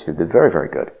on YouTube. They're very, very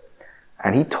good.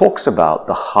 And he talks about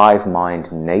the hive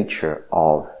mind nature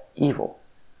of evil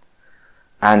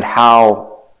and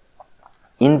how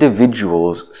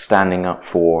individuals standing up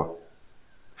for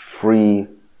freedom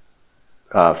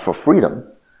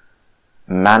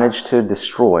manage to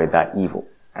destroy that evil.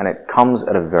 And it comes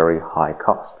at a very high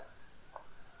cost.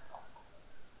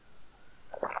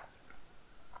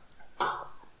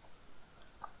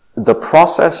 The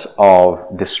process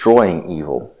of destroying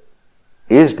evil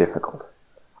is difficult.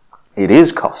 It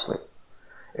is costly.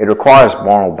 It requires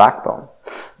moral backbone.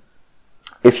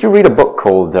 If you read a book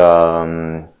called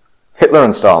Hitler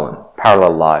and Stalin,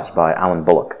 Parallel Lives by Alan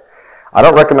Bullock, I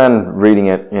don't recommend reading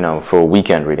it, for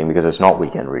weekend reading because it's not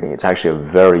weekend reading. It's actually a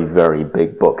very, very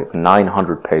big book. It's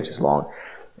 900 pages long.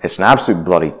 It's an absolute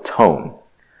bloody tome.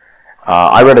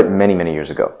 I read it many, many years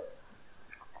ago.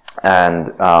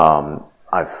 And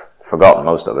I've forgotten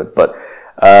most of it, but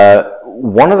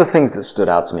one of the things that stood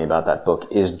out to me about that book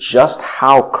is just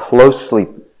how closely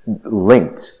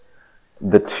linked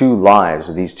the two lives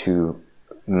of these two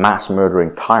mass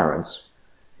murdering tyrants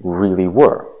really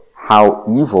were. How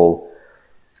evil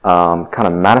kind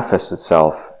of manifests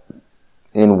itself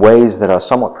in ways that are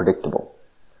somewhat predictable.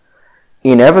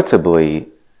 Inevitably,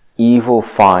 evil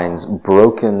finds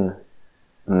broken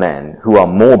men who are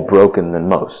more broken than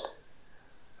most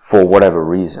for whatever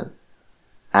reason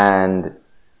and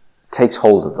takes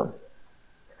hold of them.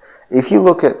 If you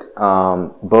look at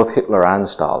both Hitler and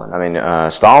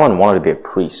Stalin, Stalin wanted to be a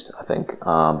priest, I think,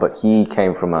 but he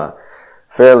came from a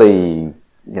fairly,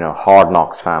 hard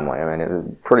knocks family. It was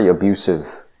a pretty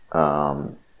abusive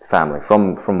family,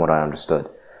 from what I understood.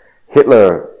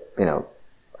 Hitler,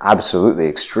 absolutely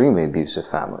extremely abusive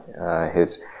family.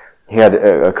 He had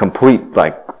a complete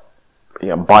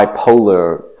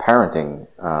bipolar parenting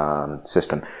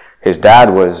system. His dad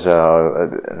was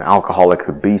an alcoholic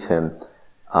who beat him,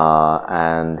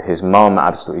 and his mom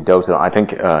absolutely doted on. I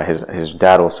think his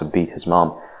dad also beat his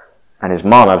mom, and his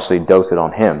mom obviously doted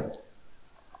on him.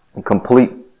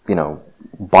 Complete,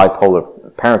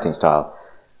 bipolar parenting style.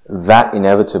 That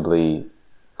inevitably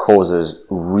causes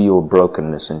real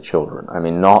brokenness in children. I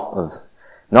mean, not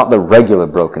the regular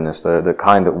brokenness, the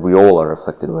kind that we all are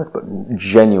afflicted with, but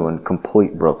genuine,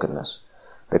 complete brokenness.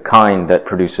 The kind that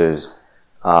produces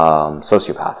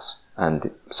sociopaths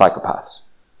and psychopaths,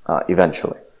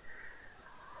 eventually.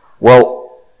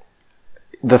 Well,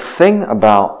 the thing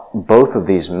about both of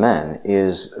these men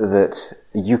is that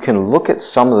you can look at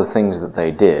some of the things that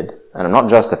they did, and I'm not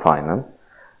justifying them,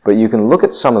 but you can look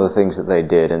at some of the things that they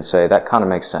did and say, that kind of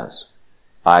makes sense.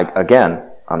 I'm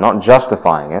not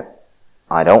justifying it.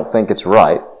 I don't think it's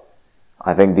right.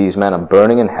 I think these men are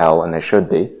burning in hell, and they should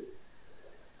be.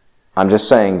 I'm just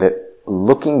saying that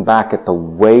looking back at the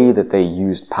way that they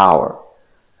used power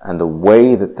and the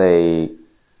way that they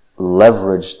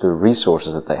leveraged the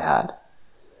resources that they had,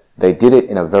 they did it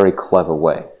in a very clever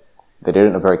way. They did it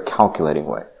in a very calculating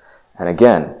way. And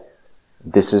again,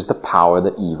 this is the power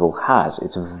that evil has.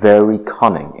 It's very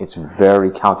cunning. It's very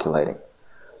calculating.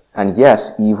 And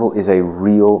yes, evil is a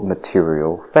real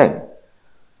material thing.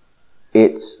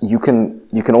 You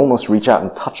can almost reach out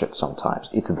and touch it sometimes.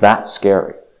 It's that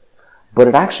scary. But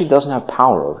it actually doesn't have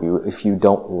power over you if you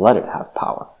don't let it have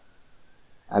power.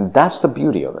 And that's the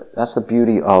beauty of it. That's the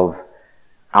beauty of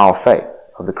our faith,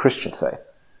 of the Christian faith.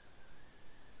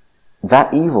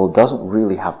 That evil doesn't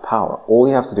really have power. All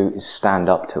you have to do is stand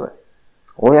up to it.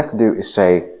 All you have to do is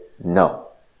say, no,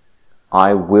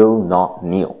 I will not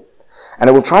kneel. And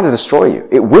it will try to destroy you.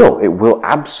 It will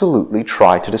absolutely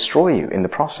try to destroy you in the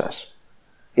process.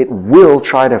 It will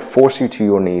try to force you to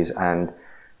your knees and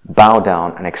bow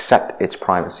down and accept its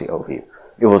primacy over you.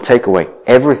 It will take away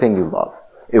everything you love.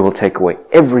 It will take away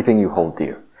everything you hold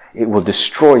dear. It will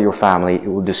destroy your family. It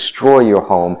will destroy your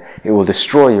home. It will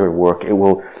destroy your work. It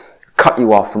will cut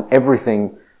you off from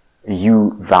everything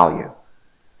you value.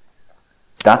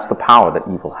 That's the power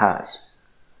that evil has.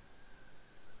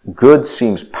 Good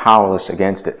seems powerless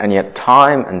against it, and yet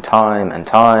time and time and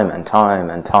time and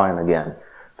time and time again,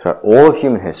 throughout all of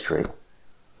human history,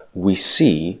 we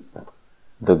see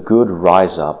the good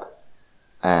rise up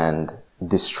and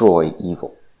destroy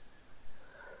evil.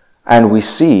 And we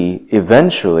see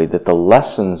eventually that the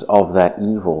lessons of that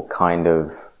evil kind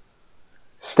of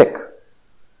stick.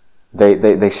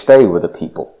 They stay with the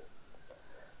people.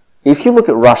 If you look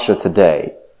at Russia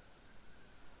today,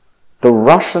 the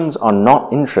Russians are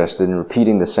not interested in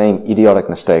repeating the same idiotic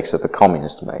mistakes that the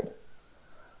communists made.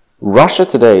 Russia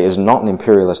today is not an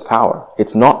imperialist power.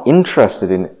 It's not interested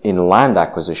in land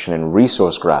acquisition and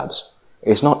resource grabs.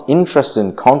 It's not interested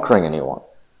in conquering anyone.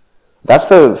 That's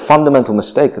the fundamental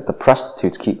mistake that the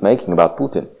prostitutes keep making about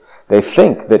Putin. They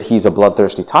think that he's a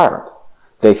bloodthirsty tyrant.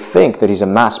 They think that he's a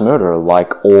mass murderer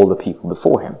like all the people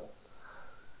before him.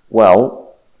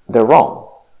 Well, they're wrong.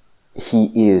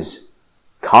 He is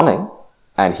cunning,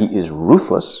 and he is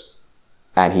ruthless,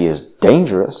 and he is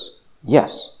dangerous,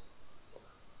 yes.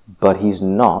 But he's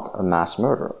not a mass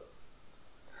murderer.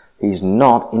 He's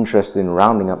not interested in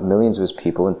rounding up millions of his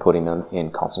people and putting them in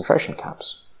concentration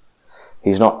camps.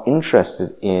 He's not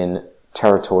interested in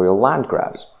territorial land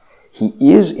grabs. He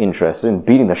is interested in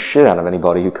beating the shit out of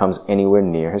anybody who comes anywhere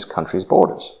near his country's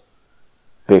borders.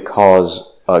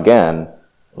 Because, again,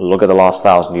 look at the last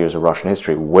 1,000 years of Russian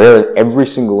history. Where did every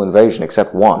single invasion,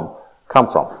 except one, come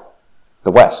from?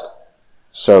 The West.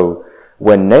 So,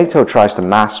 when NATO tries to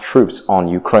mass troops on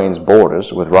Ukraine's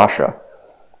borders with Russia,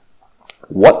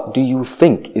 what do you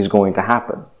think is going to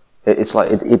happen? It's like,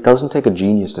 it doesn't take a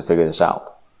genius to figure this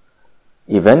out.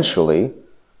 Eventually,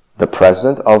 the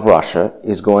president of Russia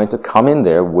is going to come in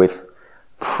there with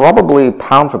probably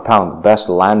pound for pound the best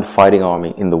land fighting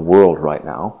army in the world right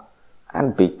now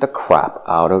and beat the crap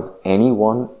out of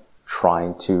anyone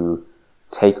trying to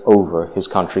take over his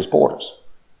country's borders.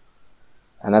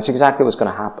 And that's exactly what's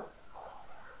going to happen.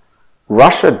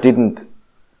 Russia didn't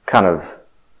kind of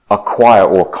acquire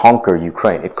or conquer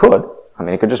Ukraine. It could. I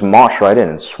mean, it could just march right in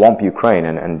and swamp Ukraine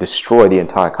and destroy the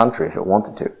entire country if it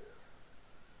wanted to.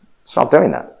 It's not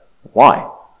doing that. Why?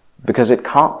 Because it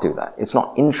can't do that. It's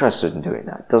not interested in doing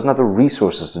that. It doesn't have the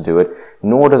resources to do it,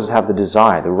 nor does it have the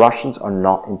desire. The Russians are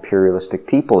not imperialistic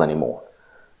people anymore,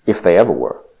 if they ever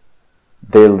were.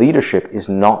 Their leadership is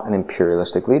not an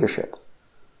imperialistic leadership.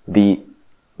 The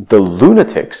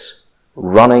lunatics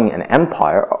running an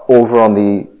empire are over on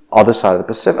the other side of the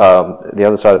Pacific, on the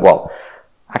other side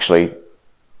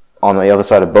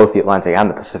of both the Atlantic and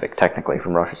the Pacific, technically,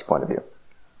 from Russia's point of view.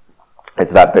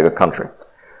 It's that big a country.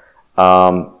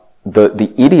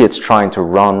 The idiots trying to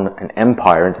run an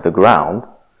empire into the ground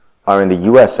are in the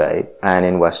USA and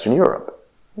in Western Europe.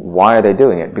 Why are they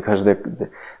doing it? Because they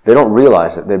don't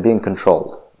realize that they're being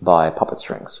controlled by puppet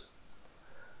strings.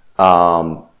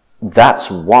 That's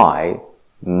why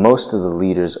most of the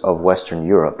leaders of Western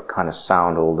Europe kind of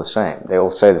sound all the same. They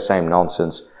all say the same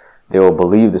nonsense. They all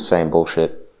believe the same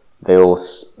bullshit.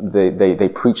 They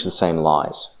preach the same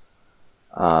lies.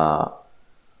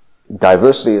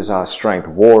 Diversity is our strength.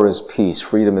 War is peace.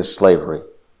 Freedom is slavery.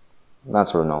 That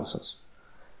sort of nonsense.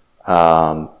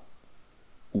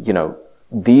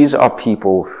 These are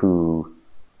people who,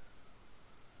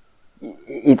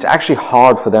 it's actually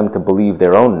hard for them to believe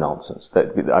their own nonsense.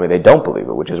 They don't believe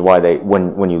it, which is why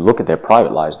when you look at their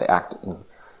private lives, they act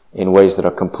in ways that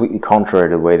are completely contrary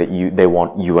to the way that they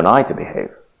want you and I to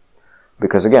behave.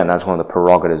 Because again, that's one of the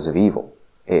prerogatives of evil.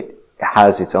 It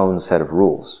has its own set of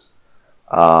rules.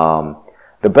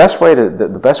 The best way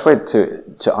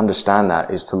to understand that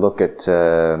is to look at,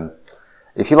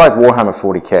 if you like Warhammer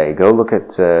 40k, go look at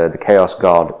the Chaos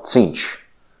God Tzeentch,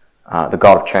 the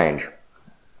god of change,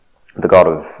 the god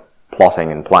of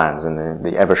plotting and plans and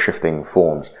the ever-shifting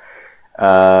forms.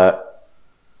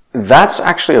 That's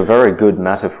actually a very good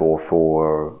metaphor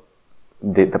for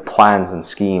the plans and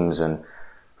schemes and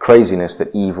craziness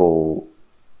that evil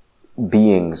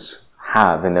beings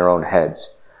have in their own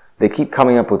heads. They keep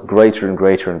coming up with greater and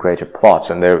greater and greater plots,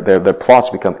 and their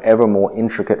plots become ever more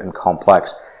intricate and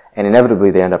complex, and inevitably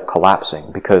they end up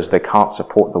collapsing because they can't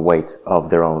support the weight of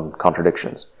their own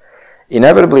contradictions.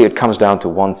 Inevitably, it comes down to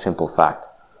one simple fact.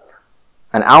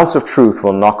 An ounce of truth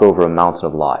will knock over a mountain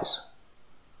of lies.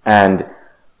 And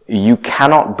you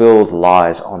cannot build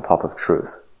lies on top of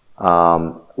truth.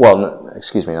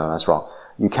 That's wrong.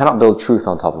 You cannot build truth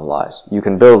on top of lies. You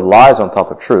can build lies on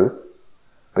top of truth,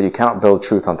 but you cannot build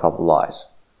truth on top of lies.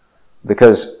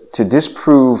 Because to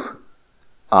disprove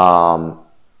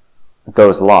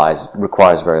those lies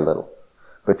requires very little.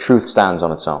 But truth stands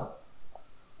on its own.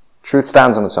 Truth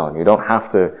stands on its own. You don't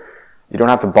have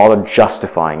to bother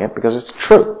justifying it because it's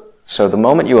true. So the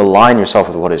moment you align yourself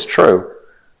with what is true,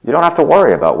 you don't have to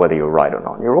worry about whether you're right or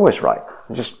not. You're always right.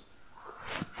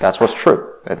 That's what's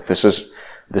true. This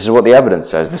is what the evidence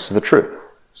says. This is the truth.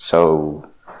 So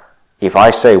if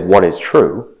I say what is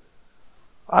true,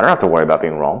 I don't have to worry about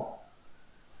being wrong.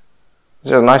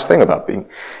 It's a nice thing about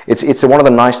it's one of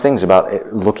the nice things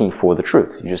about looking for the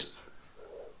truth. You just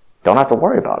don't have to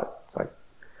worry about it. It's like,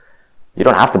 you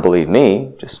don't have to believe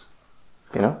me. Just,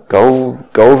 go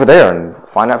over there and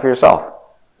find out for yourself.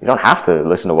 You don't have to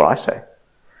listen to what I say.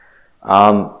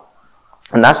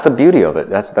 And that's the beauty of it.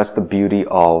 That's the beauty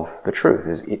of the truth,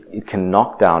 is it can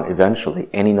knock down eventually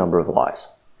any number of lies.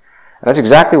 And that's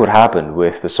exactly what happened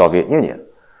with the Soviet Union.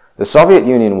 The Soviet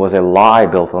Union was a lie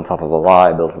built on top of a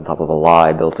lie, built on top of a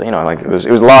lie, it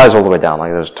was lies all the way down,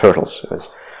 like those turtles.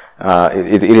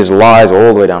 It is lies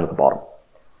all the way down to the bottom.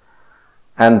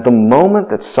 And the moment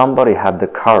that somebody had the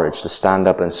courage to stand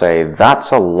up and say,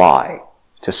 that's a lie,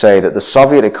 to say that the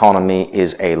Soviet economy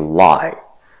is a lie,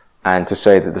 and to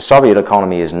say that the Soviet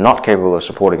economy is not capable of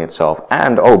supporting itself,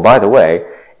 and, oh, by the way,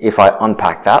 if I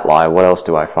unpack that lie, what else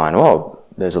do I find? Well,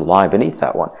 there's a lie beneath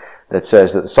that one that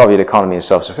says that the Soviet economy is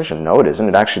self-sufficient. No, it isn't.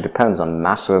 It actually depends on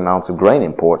massive amounts of grain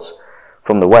imports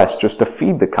from the West just to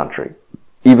feed the country,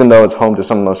 even though it's home to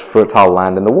some of the most fertile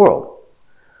land in the world.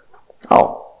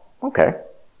 Oh, okay.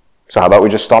 So how about we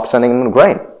just stop sending them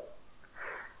grain?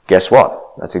 Guess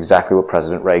what? That's exactly what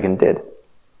President Reagan did.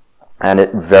 And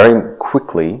it very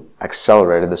quickly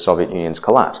accelerated the Soviet Union's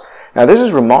collapse. Now, this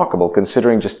is remarkable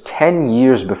considering just 10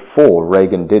 years before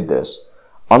Reagan did this,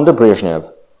 under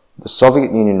Brezhnev, the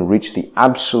Soviet Union reached the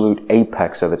absolute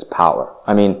apex of its power.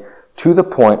 I mean, to the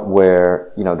point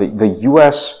where, the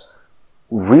U.S.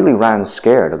 really ran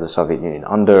scared of the Soviet Union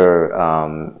under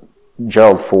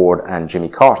Gerald Ford and Jimmy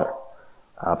Carter.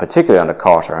 Particularly under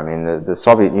Carter. I mean, the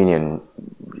Soviet Union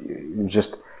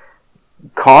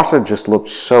Carter just looked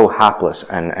so hapless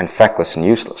and feckless and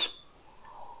useless.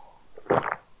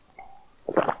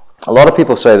 A lot of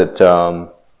people say that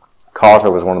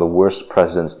Carter was one of the worst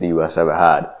presidents the U.S. ever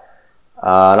had.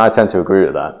 And I tend to agree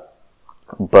with that.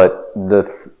 But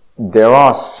there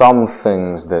are some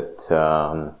things that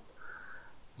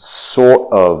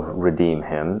sort of redeem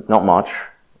him. Not much.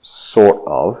 Sort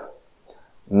of.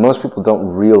 Most people don't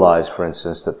realize, for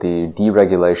instance, that the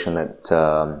deregulation that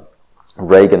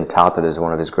Reagan touted as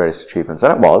one of his greatest achievements,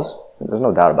 and it was, there's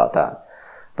no doubt about that,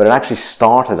 but it actually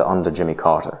started under Jimmy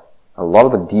Carter. A lot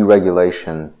of the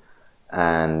deregulation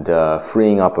and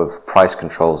freeing up of price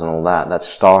controls and all that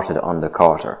started under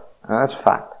Carter. And that's a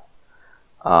fact.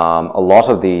 A lot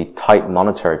of the tight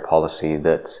monetary policy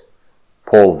that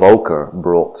Paul Volcker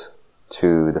brought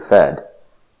to the Fed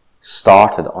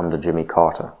started under Jimmy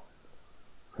Carter.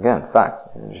 Again, fact.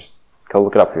 Just go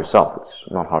look it up for yourself. It's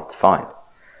not hard to find.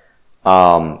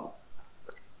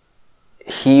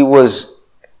 He was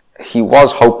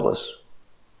hopeless,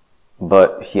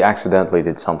 but he accidentally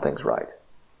did some things right.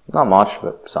 Not much,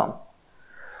 but some.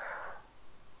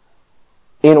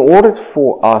 In order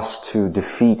for us to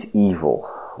defeat evil,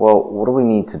 well, what do we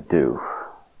need to do?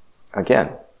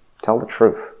 Again, tell the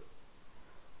truth.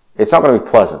 It's not going to be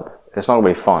pleasant. It's not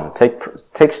going to be fun.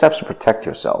 Take steps to protect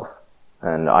yourself.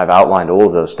 And I've outlined all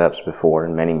of those steps before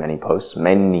in many, many posts,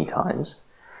 many times.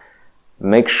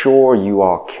 Make sure you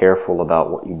are careful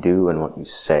about what you do and what you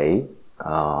say,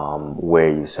 where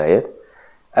you say it.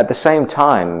 At the same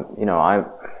time, I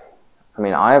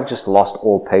have just lost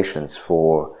all patience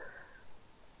for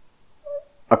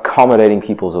accommodating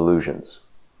people's illusions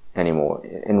anymore.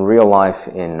 In real life,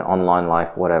 in online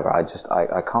life, whatever. I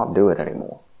can't do it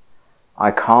anymore. I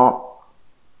can't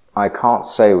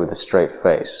say with a straight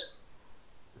face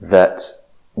that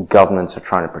governments are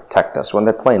trying to protect us when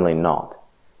they're plainly not.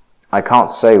 I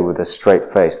can't say with a straight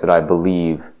face that I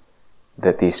believe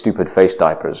that these stupid face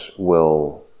diapers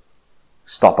will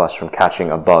stop us from catching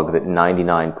a bug that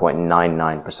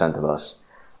 99.99% of us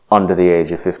under the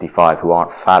age of 55 who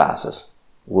aren't fat asses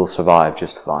will survive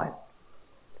just fine.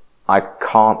 I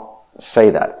can't say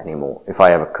that anymore if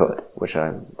I ever could, which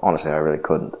honestly I really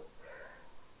couldn't.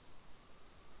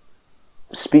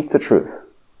 Speak the truth.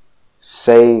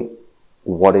 Say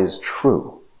what is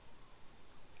true.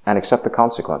 And accept the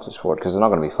consequences for it, because it's not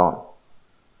going to be fun.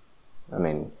 I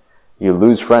mean, you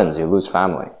lose friends, you lose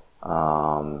family,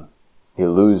 you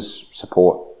lose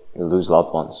support, you lose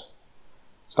loved ones.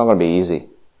 It's not going to be easy.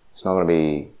 It's not going to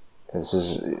be,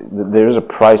 there's a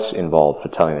price involved for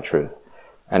telling the truth.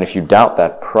 And if you doubt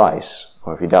that price,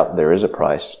 or if you doubt that there is a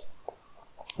price,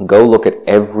 go look at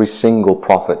every single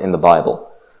prophet in the Bible.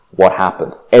 What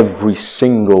happened? Every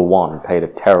single one paid a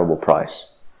terrible price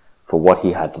for what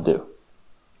he had to do.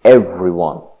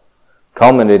 Everyone.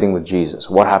 Culminating with Jesus.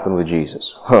 What happened with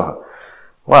Jesus?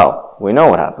 Well, we know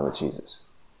what happened with Jesus.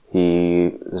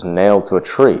 He was nailed to a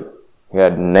tree. He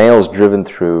had nails driven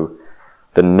through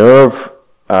the nerve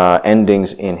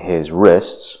endings in his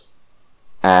wrists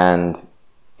and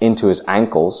into his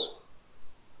ankles.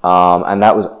 And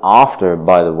that was after,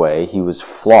 by the way, he was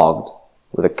flogged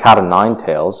with a cat o' nine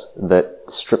tails that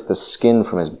stripped the skin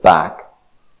from his back.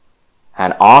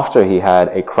 And after he had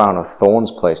a crown of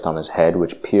thorns placed on his head,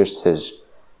 which pierced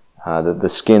the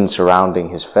skin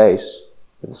surrounding his face,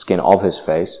 the skin of his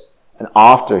face, and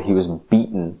after he was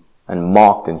beaten and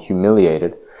mocked and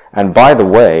humiliated. And by the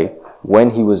way,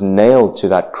 when he was nailed to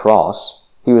that cross,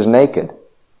 he was naked.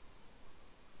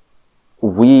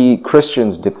 We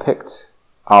Christians depict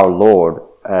our Lord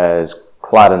as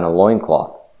clad in a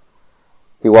loincloth.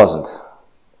 He wasn't.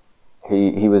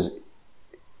 He was,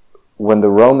 when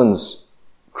the Romans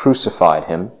crucified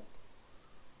him,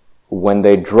 when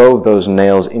they drove those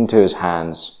nails into his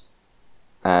hands,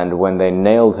 and when they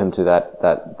nailed him to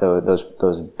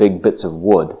those big bits of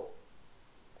wood,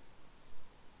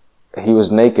 he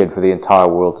was naked for the entire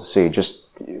world to see. Just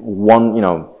one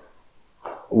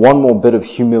more bit of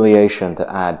humiliation to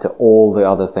add to all the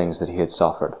other things that he had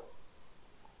suffered.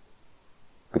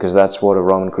 Because that's what a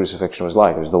Roman crucifixion was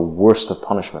like. It was the worst of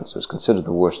punishments. It was considered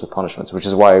the worst of punishments, which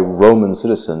is why a Roman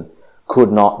citizen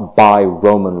could not, by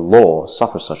Roman law,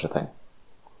 suffer such a thing.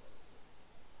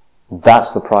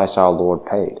 That's the price our Lord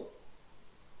paid.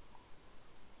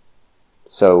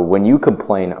 So when you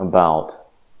complain about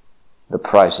the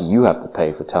price you have to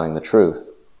pay for telling the truth,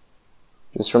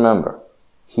 just remember,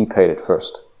 he paid it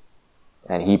first.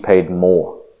 And he paid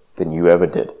more than you ever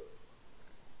did.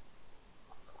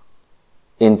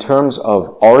 In terms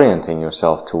of orienting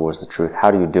yourself towards the truth, how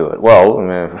do you do it? Well,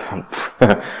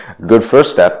 good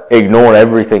first step, ignore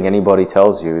everything anybody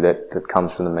tells you that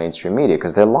comes from the mainstream media,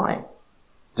 because they're lying.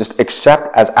 Just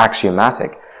accept as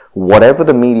axiomatic, whatever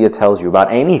the media tells you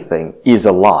about anything is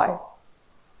a lie.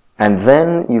 And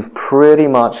then you've pretty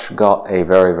much got a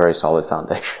very, very solid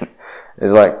foundation.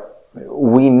 It's like,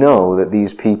 we know that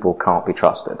these people can't be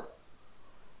trusted.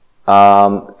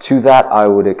 To that, I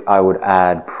would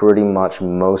add pretty much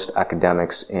most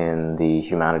academics in the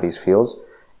humanities fields.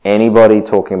 Anybody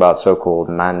talking about so-called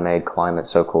man-made climate,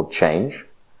 so-called change.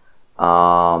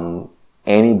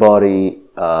 Anybody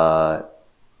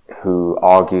who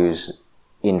argues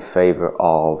in favor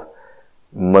of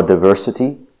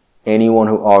diversity. Anyone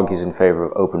who argues in favor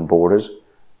of open borders.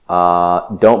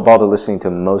 Don't bother listening to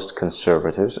most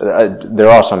conservatives. There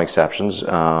are some exceptions.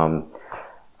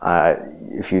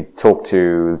 If you talk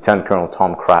to Lieutenant Colonel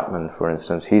Tom Kratman, for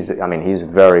instance, he's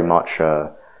very much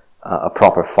a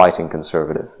proper fighting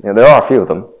conservative. There are a few of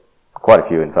them, quite a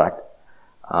few in fact.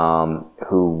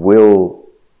 who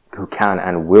can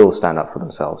and will stand up for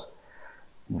themselves.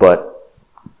 But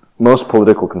most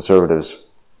political conservatives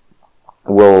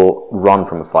will run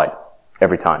from a fight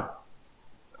every time.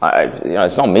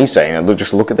 It's not me saying it,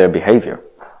 just look at their behavior.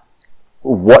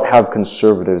 What have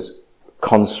conservatives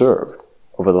conserved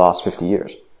over the last 50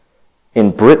 years?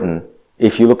 In Britain,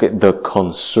 if you look at the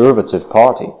Conservative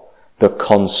Party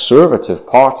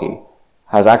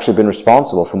has actually been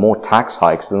responsible for more tax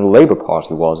hikes than the Labour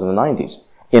Party was in the 90s.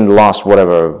 In the last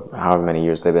however many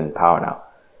years they've been in power now.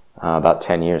 About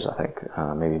 10 years, I think,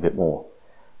 maybe a bit more.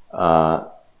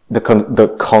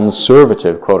 The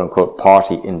Conservative, quote-unquote,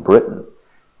 party in Britain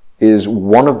is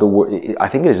I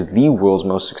think it is the world's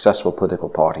most successful political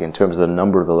party in terms of the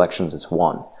number of elections it's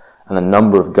won and the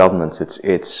number of governments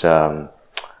it's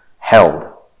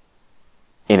held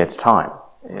in its time,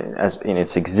 in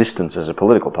its existence as a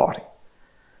political party.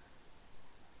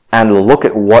 And look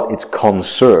at what it's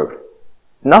conserved.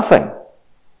 Nothing.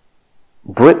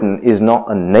 Britain is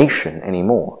not a nation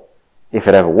anymore. If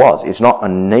it ever was. It's not a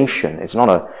nation. It's not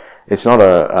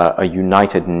a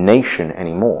united nation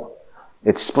anymore.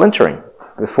 It's splintering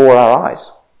before our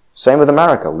eyes. Same with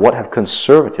America. What have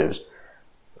conservatives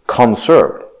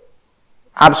conserved?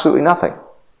 Absolutely nothing.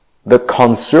 The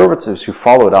conservatives who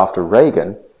followed after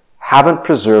Reagan haven't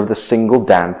preserved a single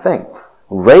damn thing.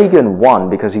 Reagan won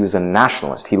because he was a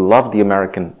nationalist. He loved the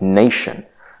American nation.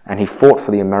 And he fought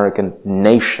for the American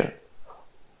nation.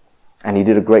 And he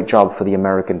did a great job for the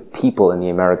American people and the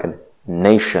American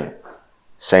nation.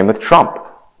 Same with Trump.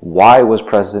 Why was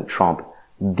President Trump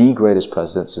the greatest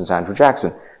president since Andrew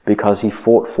Jackson? Because he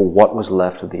fought for what was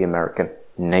left of the American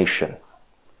nation.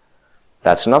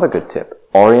 That's another good tip.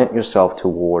 Orient yourself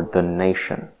toward the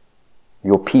nation.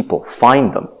 Your people.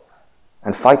 Find them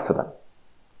and fight for them.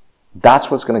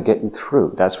 That's what's going to get you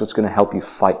through. That's what's going to help you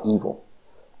fight evil.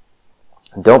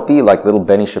 Don't be like little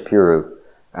Benny Shapiro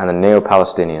and the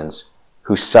neo-Palestinians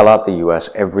who sell out the US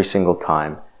every single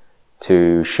time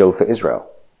to shill for Israel.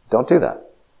 Don't do that.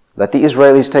 Let the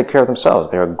Israelis take care of themselves.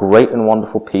 They're a great and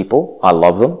wonderful people. I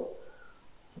love them.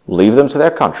 Leave them to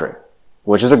their country,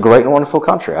 which is a great and wonderful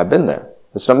country. I've been there.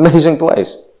 It's an amazing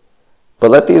place.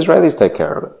 But let the Israelis take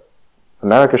care of it.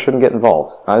 America shouldn't get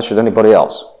involved. Neither should anybody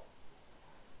else.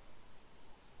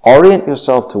 Orient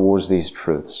yourself towards these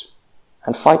truths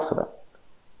and fight for them.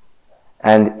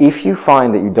 And if you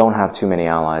find that you don't have too many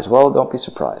allies, well, don't be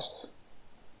surprised.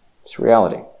 It's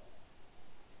reality.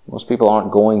 Most people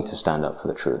aren't going to stand up for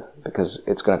the truth because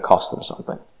it's going to cost them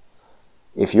something.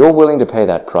 If you're willing to pay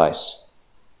that price,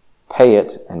 pay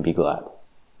it and be glad.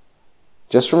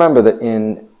 Just remember that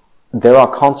there are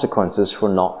consequences for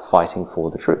not fighting for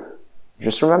the truth.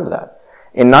 Just remember that.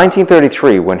 In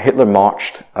 1933, when Hitler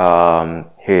marched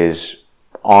his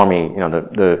army,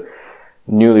 the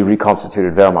newly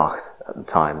reconstituted Wehrmacht at the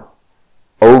time,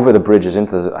 over the bridges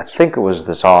into, I think it was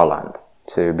the Saarland,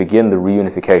 to begin the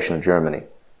reunification of Germany,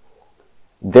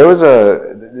 there was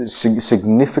a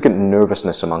significant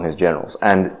nervousness among his generals.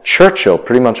 And Churchill,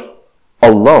 pretty much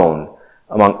alone,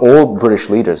 among all British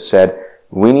leaders, said,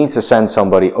 we need to send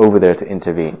somebody over there to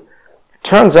intervene.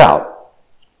 Turns out,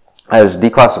 as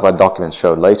declassified documents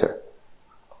showed later,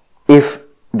 if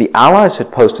the Allies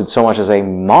had posted so much as a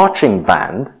marching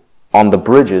band on the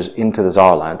bridges into the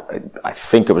Saarland, I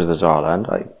think it was the Saarland,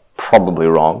 I'm probably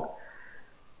wrong,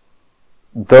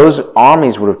 those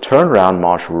armies would have turned around,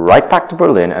 marched right back to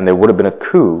Berlin, and there would have been a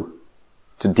coup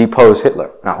to depose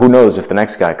Hitler. Now, who knows if the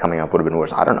next guy coming up would have been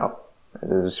worse? I don't know.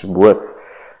 It's worth,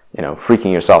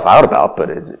 freaking yourself out about, but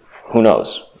who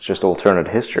knows? It's just alternate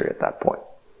history at that point.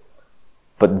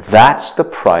 But that's the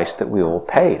price that we all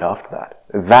paid after that.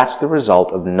 That's the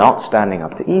result of not standing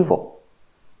up to evil.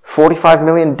 45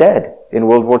 million dead in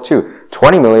World War II.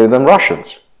 20 million of them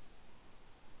Russians.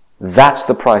 That's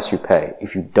the price you pay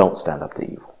if you don't stand up to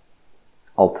evil.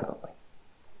 Ultimately.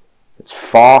 It's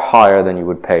far higher than you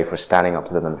would pay for standing up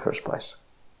to them in the first place.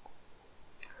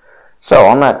 So,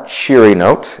 on that cheery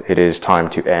note, it is time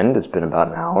to end. It's been about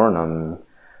an hour, and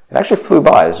it actually flew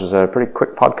by. This was a pretty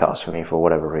quick podcast for me for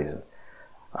whatever reason.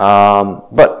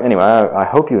 But anyway, I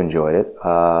hope you enjoyed it.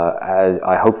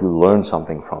 I hope you learned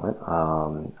something from it.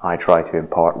 I try to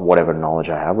impart whatever knowledge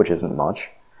I have, which isn't much,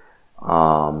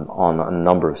 on a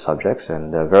number of subjects.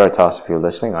 And Veritas, if you're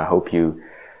listening, I hope you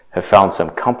have found some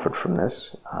comfort from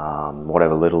this,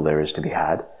 whatever little there is to be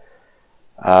had.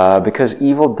 Because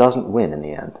evil doesn't win in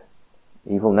the end.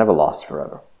 Evil never lasts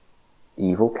forever.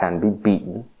 Evil can be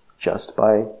beaten just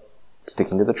by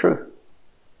sticking to the truth.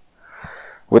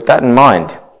 With that in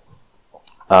mind,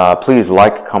 Please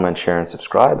like, comment, share, and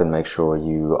subscribe, and make sure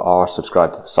you are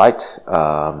subscribed to the site.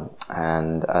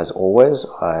 And as always,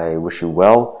 I wish you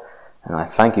well, and I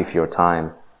thank you for your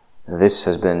time. This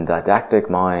has been Didactic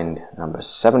Mind number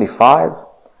 75,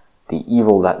 The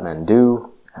Evil That Men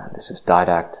Do, and this is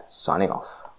Didact signing off.